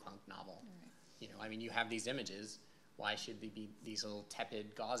cyberpunk novel? Right. You know, I mean, you have these images. Why should they be these little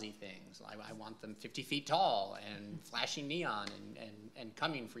tepid, gauzy things? I want them 50 feet tall and flashing neon and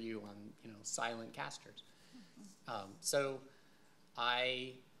coming for you on, you know, silent casters. So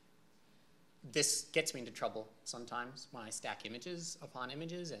this gets me into trouble sometimes when I stack images upon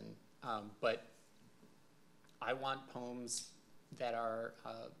images, but I want poems that are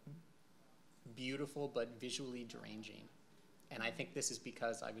beautiful but visually deranging. And I think this is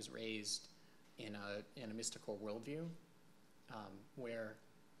because I was raised in a mystical worldview where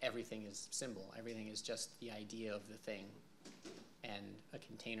everything is symbol, everything is just the idea of the thing and a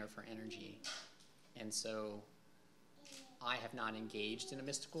container for energy. And so I have not engaged in a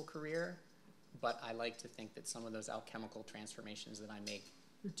mystical career, but I like to think that some of those alchemical transformations that I make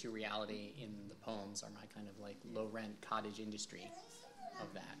to reality in the poems are my kind of like low-rent cottage industry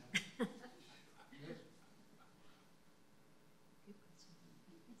of that.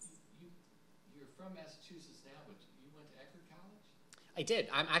 You're from Massachusetts now, but you went to Eckerd College? I did.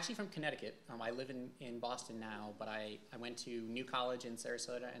 I'm actually from Connecticut. I live in Boston now, but I went to New College in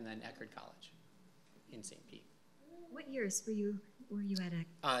Sarasota and then Eckerd College in St. Pete. What years were you at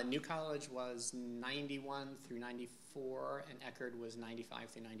Eckerd? New College was 91 through 94, and Eckerd was 95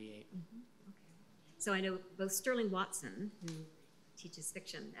 through 98. Mm-hmm. Okay. So I know both Sterling Watson, who teaches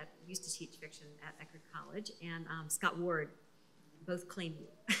fiction, used to teach fiction at Eckerd College, and Scott Ward, both claim you.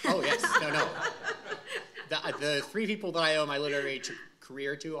 Oh, yes. No. The three people that I owe my literary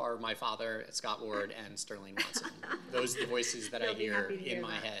career to are my father, Scott Ward, and Sterling Watson. Those are the voices that I hear in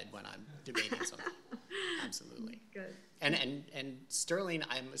my head when I'm debating something. Absolutely. Good. And Sterling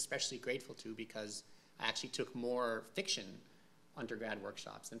I'm especially grateful to because I actually took more fiction undergrad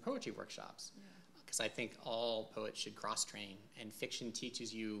workshops than poetry workshops. Because I think all poets should cross-train, and fiction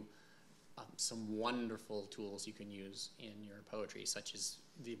teaches you some wonderful tools you can use in your poetry, such as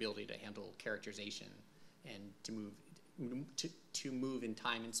the ability to handle characterization and to move in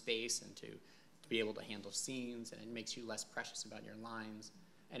time and space, and to be able to handle scenes, and it makes you less precious about your lines,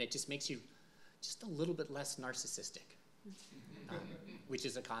 and it just makes you just a little bit less narcissistic, which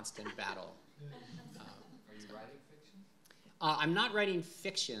is a constant battle. Are you writing fiction? I'm not writing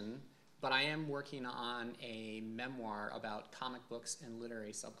fiction, but I am working on a memoir about comic books and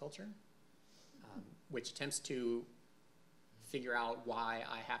literary subculture, which attempts to figure out why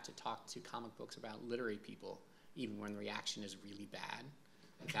I have to talk to comic books about literary people, even when the reaction is really bad.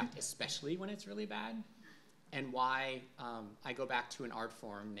 In fact, especially when it's really bad. And why I go back to an art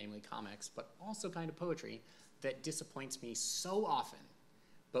form, namely comics, but also kind of poetry, that disappoints me so often,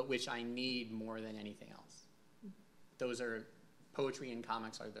 but which I need more than anything else. Poetry and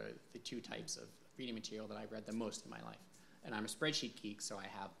comics are the two types of reading material that I've read the most in my life. And I'm a spreadsheet geek, so I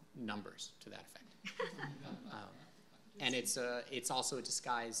have numbers to that effect. And it's also a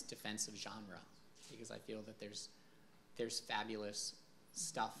disguised defense of genre, because I feel that there's fabulous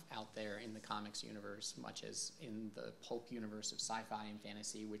stuff out there in the comics universe, much as in the pulp universe of sci-fi and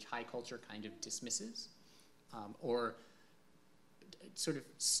fantasy, which high culture kind of dismisses, or sort of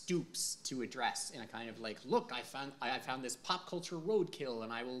stoops to address in a kind of like, look, I found this pop culture roadkill,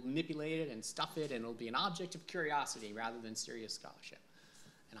 and I will manipulate it and stuff it, and it'll be an object of curiosity rather than serious scholarship.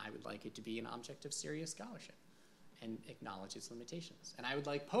 And I would like it to be an object of serious scholarship and acknowledge its limitations. And I would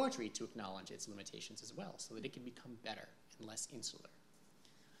like poetry to acknowledge its limitations as well, so that it can become better and less insular.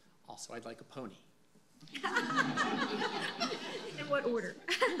 Also, I'd like a pony. In what order?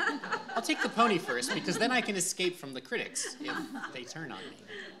 I'll take the pony first, because then I can escape from the critics if they turn on me.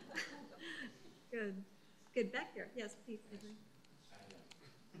 Good. Good. Back here. Yes, please.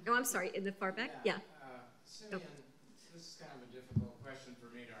 Oh, I'm sorry. In the far back? Yeah. Simeon, this is kind of a difficult question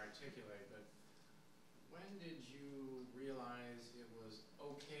for me to articulate, but when did you realize it was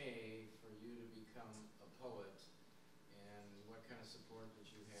okay for you to become a poet, and what kind of support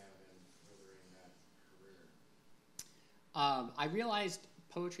did you have in furthering that career? I realized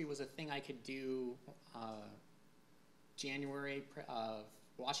poetry was a thing I could do January of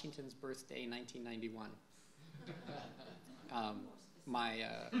Washington's birthday, 1991.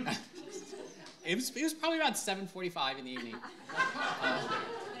 It was probably about 7:45 in the evening.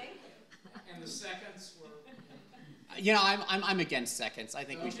 And the seconds were? You know, I'm against seconds. I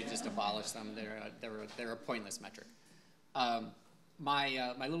think we should just abolish them. They're a pointless metric.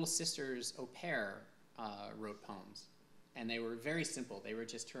 My little sister's au pair wrote poems, and they were very simple. They were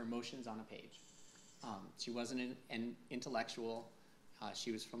just her emotions on a page. She wasn't an intellectual.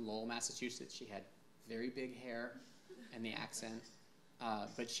 She was from Lowell, Massachusetts. She had very big hair and the accent,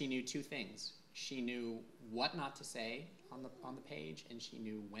 but she knew two things. She knew what not to say on the page, and she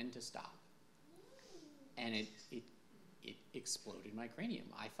knew when to stop. And it exploded my cranium.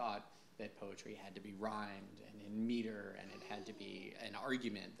 I thought that poetry had to be rhymed and in meter, and it had to be an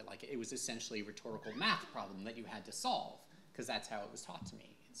argument, that like it was essentially a rhetorical math problem that you had to solve, because that's how it was taught to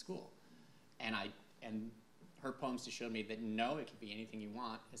me in school. And her poems just showed me that no, it can be anything you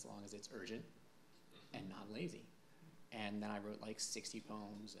want as long as it's urgent and not lazy. And then I wrote like 60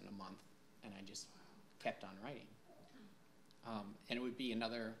 poems in a month, and I just kept on writing. And it would be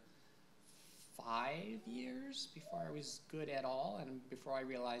another 5 years before I was good at all, and before I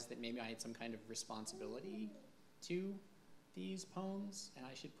realized that maybe I had some kind of responsibility to these poems, and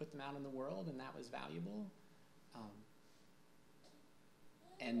I should put them out in the world, and that was valuable.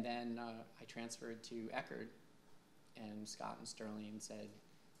 And then I transferred to Eckerd, and Scott and Sterling said,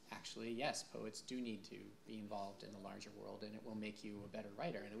 actually, yes, poets do need to be involved in the larger world, and it will make you a better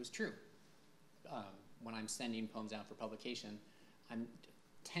writer. And it was true. When I'm sending poems out for publication, I'm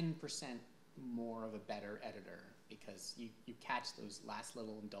 10% more of a better editor, because you catch those last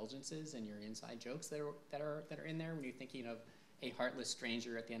little indulgences and your inside jokes that are in there when you're thinking of a heartless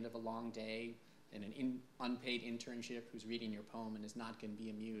stranger at the end of a long day and an unpaid internship who's reading your poem and is not going to be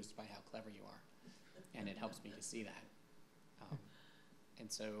amused by how clever you are. And it helps me to see that.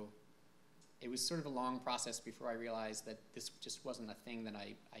 And so it was sort of a long process before I realized that this just wasn't a thing that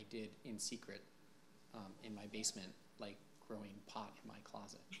I did in secret in my basement, like growing pot in my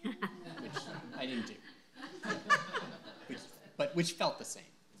closet, which I didn't do, which felt the same.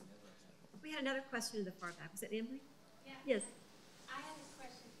 We had another question in the far back. Was it Emily? Yeah. Yes. I have a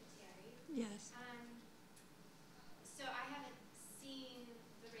question for Terri. Yes. So I haven't seen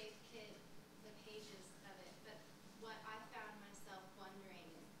the rape kit, the pages of it, but what I found myself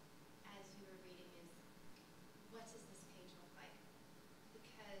wondering as you were reading is, what does this page look like?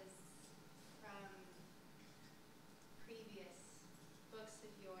 Because from previous books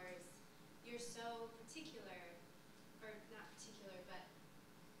of yours, you're so particular, or not particular, but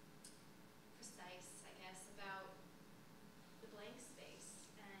precise, I guess, about the blank space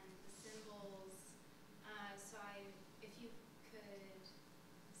and the symbols. So if you could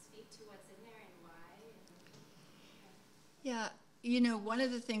speak to what's in there and why. Yeah, you know, one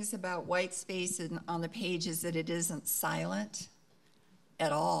of the things about white space on the page is that it isn't silent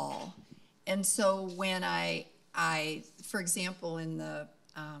at all. And so when I for example, in the,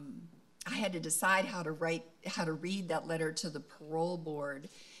 I had to decide how to read that letter to the parole board,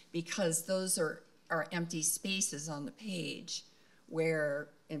 because those are empty spaces on the page where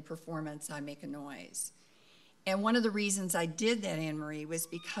in performance I make a noise. And one of the reasons I did that, Anne Marie, was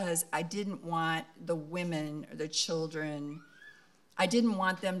because I didn't want the women or the children, I didn't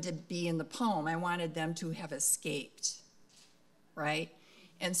want them to be in the poem. I wanted them to have escaped, right?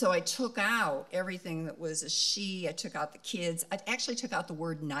 And so I took out everything that was a she. I took out the kids. I actually took out the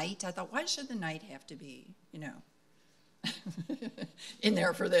word night. I thought, why should the night have to be, you know, in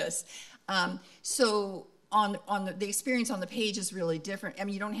there for this? So on the experience on the page is really different. I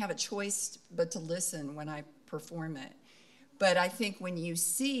mean, you don't have a choice but to listen when I perform it. But I think when you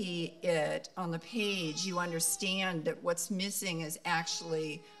see it on the page, you understand that what's missing is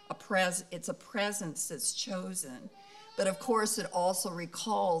actually it's a presence that's chosen. But of course, it also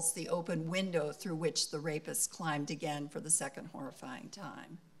recalls the open window through which the rapist climbed again for the second horrifying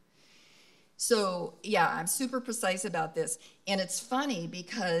time. So yeah, I'm super precise about this. And it's funny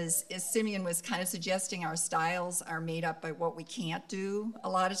because, as Simeon was kind of suggesting, our styles are made up by what we can't do a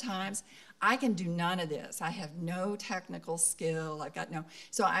lot of times. I can do none of this. I have no technical skill. I've got no,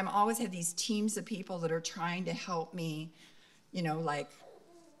 so I'm always have these teams of people that are trying to help me, you know, like,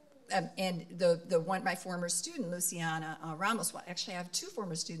 and the one, my former student, Luciana Ramos, well, actually I have two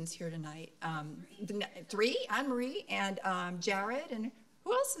former students here tonight. Three, Anne-Marie and Jared, and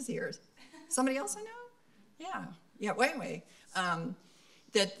who else is here? Somebody else I know? Yeah, well, anyway.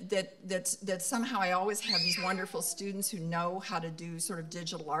 that somehow I always have these wonderful students who know how to do sort of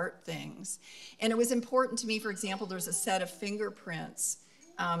digital art things. And it was important to me, for example, there's a set of fingerprints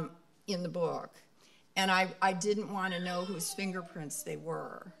in the book. And I didn't want to know whose fingerprints they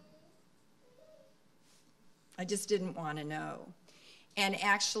were. I just didn't want to know. And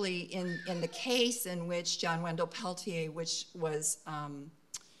actually, in the case in which John Wendell Peltier, which was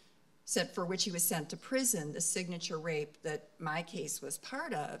for which he was sent to prison, the signature rape that my case was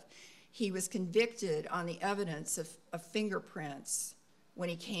part of, he was convicted on the evidence of fingerprints when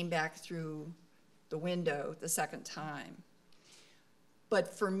he came back through the window the second time.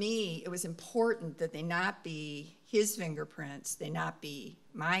 But for me, it was important that they not be his fingerprints, they not be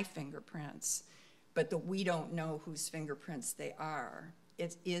my fingerprints, but that we don't know whose fingerprints they are.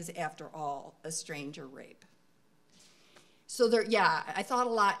 It is, after all, a stranger rape. So there, yeah, I thought a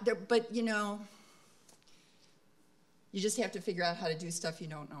lot, but you know, you just have to figure out how to do stuff you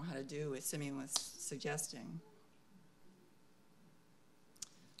don't know how to do, as Simeon was suggesting.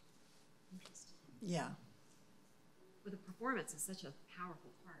 Interesting. Yeah. Well, the performance is such a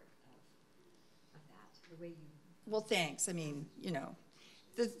powerful part of that, the way you... Well, thanks. I mean, you know,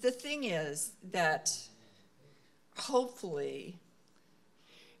 the thing is that hopefully,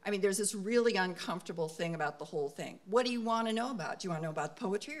 I mean, there's this really uncomfortable thing about the whole thing. What do you want to know about? Do you want to know about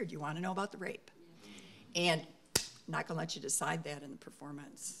poetry, or do you want to know about the rape? Yeah. And I'm not going to let you decide that in the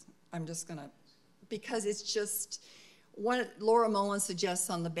performance. I'm just going to, because it's just, Laura Mullen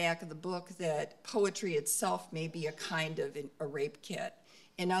suggests on the back of the book that poetry itself may be a kind of a rape kit.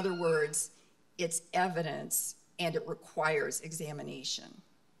 In other words, it's evidence and it requires examination.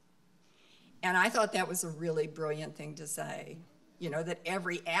 And I thought that was a really brilliant thing to say. You know, that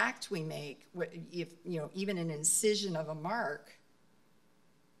every act we make, if, you know, even an incision of a mark,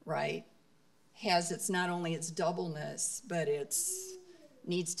 right, has its, not only its doubleness, but it's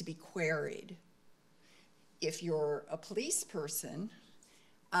needs to be queried. If you're a police person,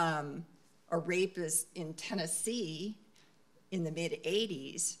 a rapist in Tennessee in the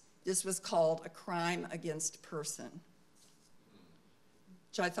mid-'80s, this was called a crime against person,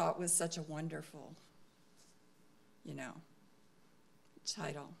 which I thought was such a wonderful, you know,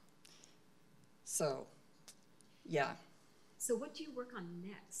 title. So, yeah. So what do you work on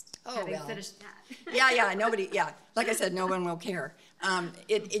next? Oh, having well. finished that? Yeah, nobody, yeah. Like I said, no one will care. I'm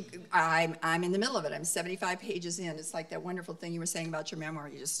in the middle of it. I'm 75 pages in. It's like that wonderful thing you were saying about your memoir.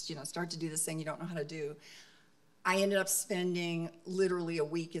 You just, you know, start to do this thing you don't know how to do. I ended up spending literally a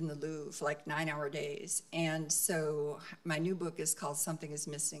week in the Louvre, like 9-hour days. And so my new book is called Something is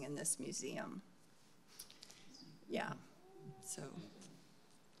Missing in This Museum. Yeah, so.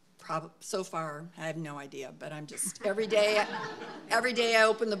 So far, I have no idea, but I'm just, every day I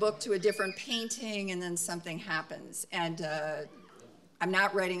open the book to a different painting and then something happens. And I'm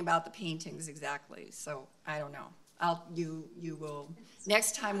not writing about the paintings exactly, so I don't know. You will,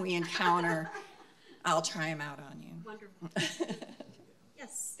 next time we encounter, I'll try them out on you. Wonderful.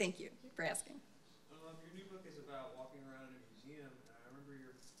 Yes. Thank you for asking. Your new book is about walking around in a museum. I remember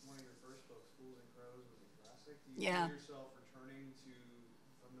one of your first books, Fools and Crows, was a classic. Do you see yourself returning to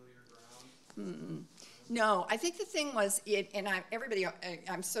familiar ground? No, I think the thing was,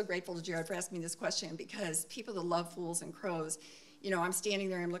 I'm so grateful to Jared for asking me this question, because people that love Fools and Crows, you know, I'm standing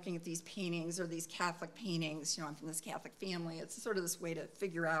there, I'm looking at these paintings, or these Catholic paintings, you know, I'm from this Catholic family. It's sort of this way to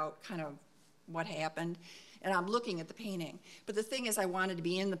figure out kind of what happened, and I'm looking at the painting. But the thing is, I wanted to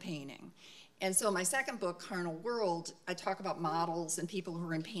be in the painting. And so my second book, Carnal World, I talk about models and people who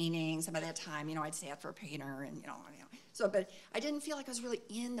are in paintings, and by that time, you know, I'd sat for a painter, and, you know, so, but I didn't feel like I was really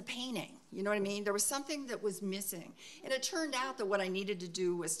in the painting, you know what I mean? There was something that was missing. And it turned out that what I needed to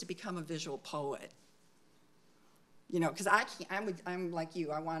do was to become a visual poet. You know, because I'm like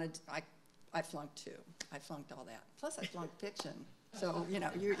you, I flunked too. I flunked all that. Plus I flunked fiction. So, you know,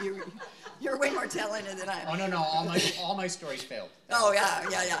 you're way more talented than I am. Oh, no, all my stories failed. Oh,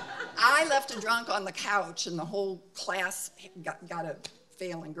 yeah. I left a drunk on the couch, and the whole class got a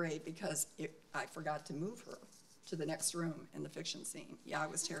failing grade because I forgot to move her to the next room in the fiction scene. Yeah,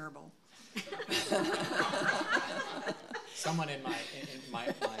 it was terrible. Someone in my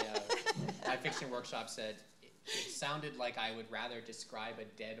fiction workshop said, it sounded like I would rather describe a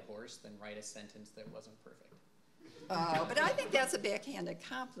dead horse than write a sentence that wasn't perfect. But I think that's a backhanded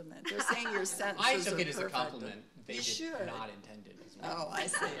compliment. They're saying your sentences I took it as perfect. a compliment. They You did should. not intended as well. Oh,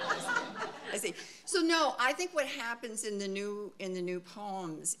 I see. So no, I think what happens in the new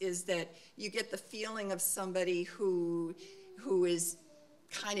poems is that you get the feeling of somebody who is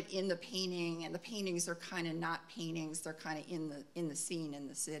kind of in the painting, and the paintings are kind of not paintings. They're kind of in the scene, in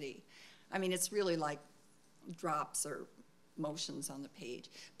the city. I mean, it's really like drops or motions on the page.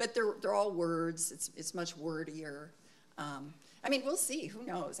 But they're all words. It's much wordier. I mean, we'll see. Who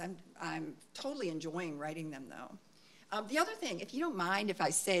knows? I'm totally enjoying writing them, though. The other thing, if you don't mind if I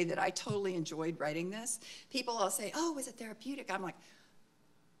say that I totally enjoyed writing this, people will say, oh, was it therapeutic? I'm like,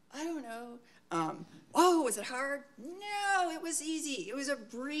 I don't know. Oh, was it hard? No, it was easy. It was a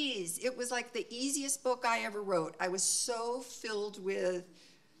breeze. It was like the easiest book I ever wrote. I was so filled with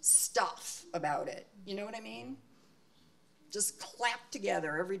stuff about it. You know what I mean? Just clapped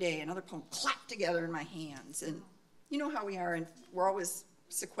together every day, another poem clapped together in my hands. And you know how we are, and we're always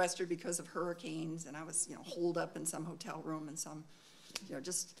sequestered because of hurricanes, and I was, holed up in some hotel room and some,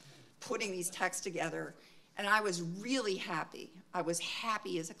 just putting these texts together. And I was really happy. I was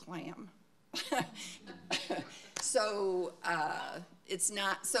happy as a clam. So it's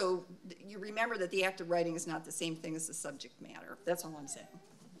not, so you remember that the act of writing is not the same thing as the subject matter. That's all I'm saying.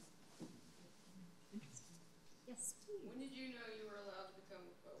 Yes. When did you know you were allowed to become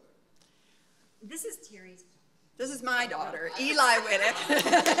a poet? This is Terry's. This is my daughter, Eli Witek.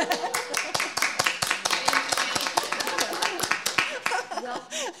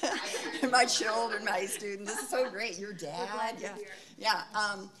 My children, my students. This is so great. Your dad, yeah.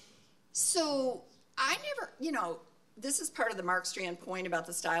 So I never, this is part of the Mark Strand point about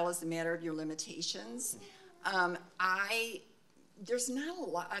the style is the matter of your limitations. There's not a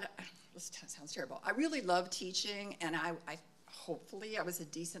lot. This sounds terrible. I really love teaching, and hopefully I was a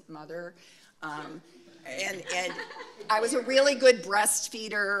decent mother. And I was a really good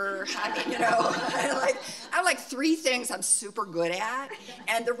breastfeeder. I mean, I have like 3 things I'm super good at,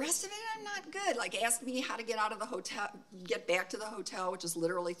 and the rest of it I'm not good. Like, ask me how to get out of the hotel, get back to the hotel, which is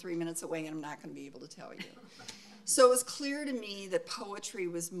literally 3 minutes away, and I'm not going to be able to tell you. So it was clear to me that poetry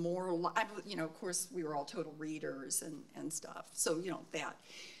was more, of course, we were all total readers and stuff. So, that.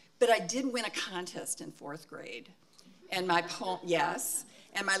 But I did win a contest in 4th grade. And my poem, yes,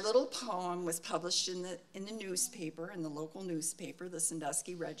 and my little poem was published in the newspaper, in the local newspaper, the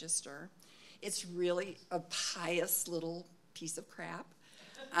Sandusky Register. It's really a pious little piece of crap.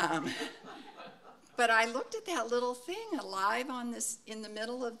 But I looked at that little thing alive in the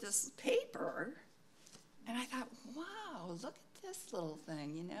middle of this paper, and I thought, wow, look at this little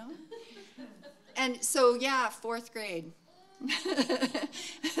thing, And so, yeah, 4th grade.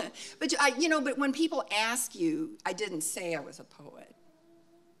 But when people ask you, I didn't say I was a poet.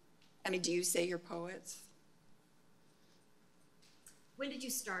 I mean, do you say you're poets? When did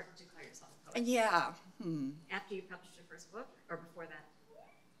you start to declare yourself a poet? Yeah. After you published your first book, or before that?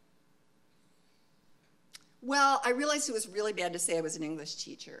 Well, I realized it was really bad to say I was an English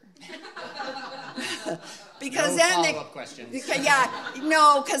teacher. Because no follow-up questions.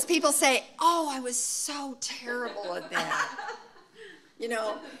 Because people say, oh, I was so terrible at that.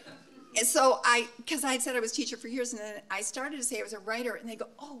 And so because I had said I was a teacher for years, and then I started to say I was a writer, and they go,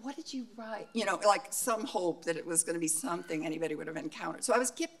 oh, what did you write? Like some hope that it was going to be something anybody would have encountered. So I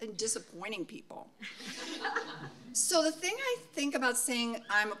was kept disappointing people. So the thing I think about saying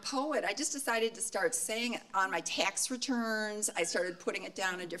I'm a poet, I just decided to start saying it on my tax returns. I started putting it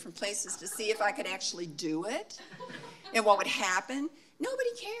down in different places to see if I could actually do it and what would happen. Nobody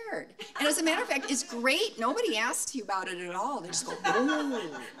cared. And as a matter of fact, it's great. Nobody asks you about it at all. They just go,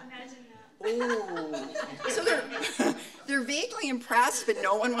 oh. Oh. So they're vaguely impressed, but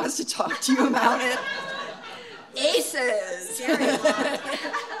no one wants to talk to you about it. Aces.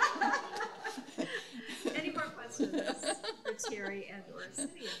 Any more questions for Terri and or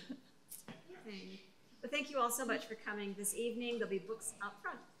Simeon? Well, thank you all so much for coming this evening. There'll be books out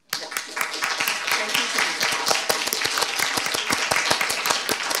front. Thank you.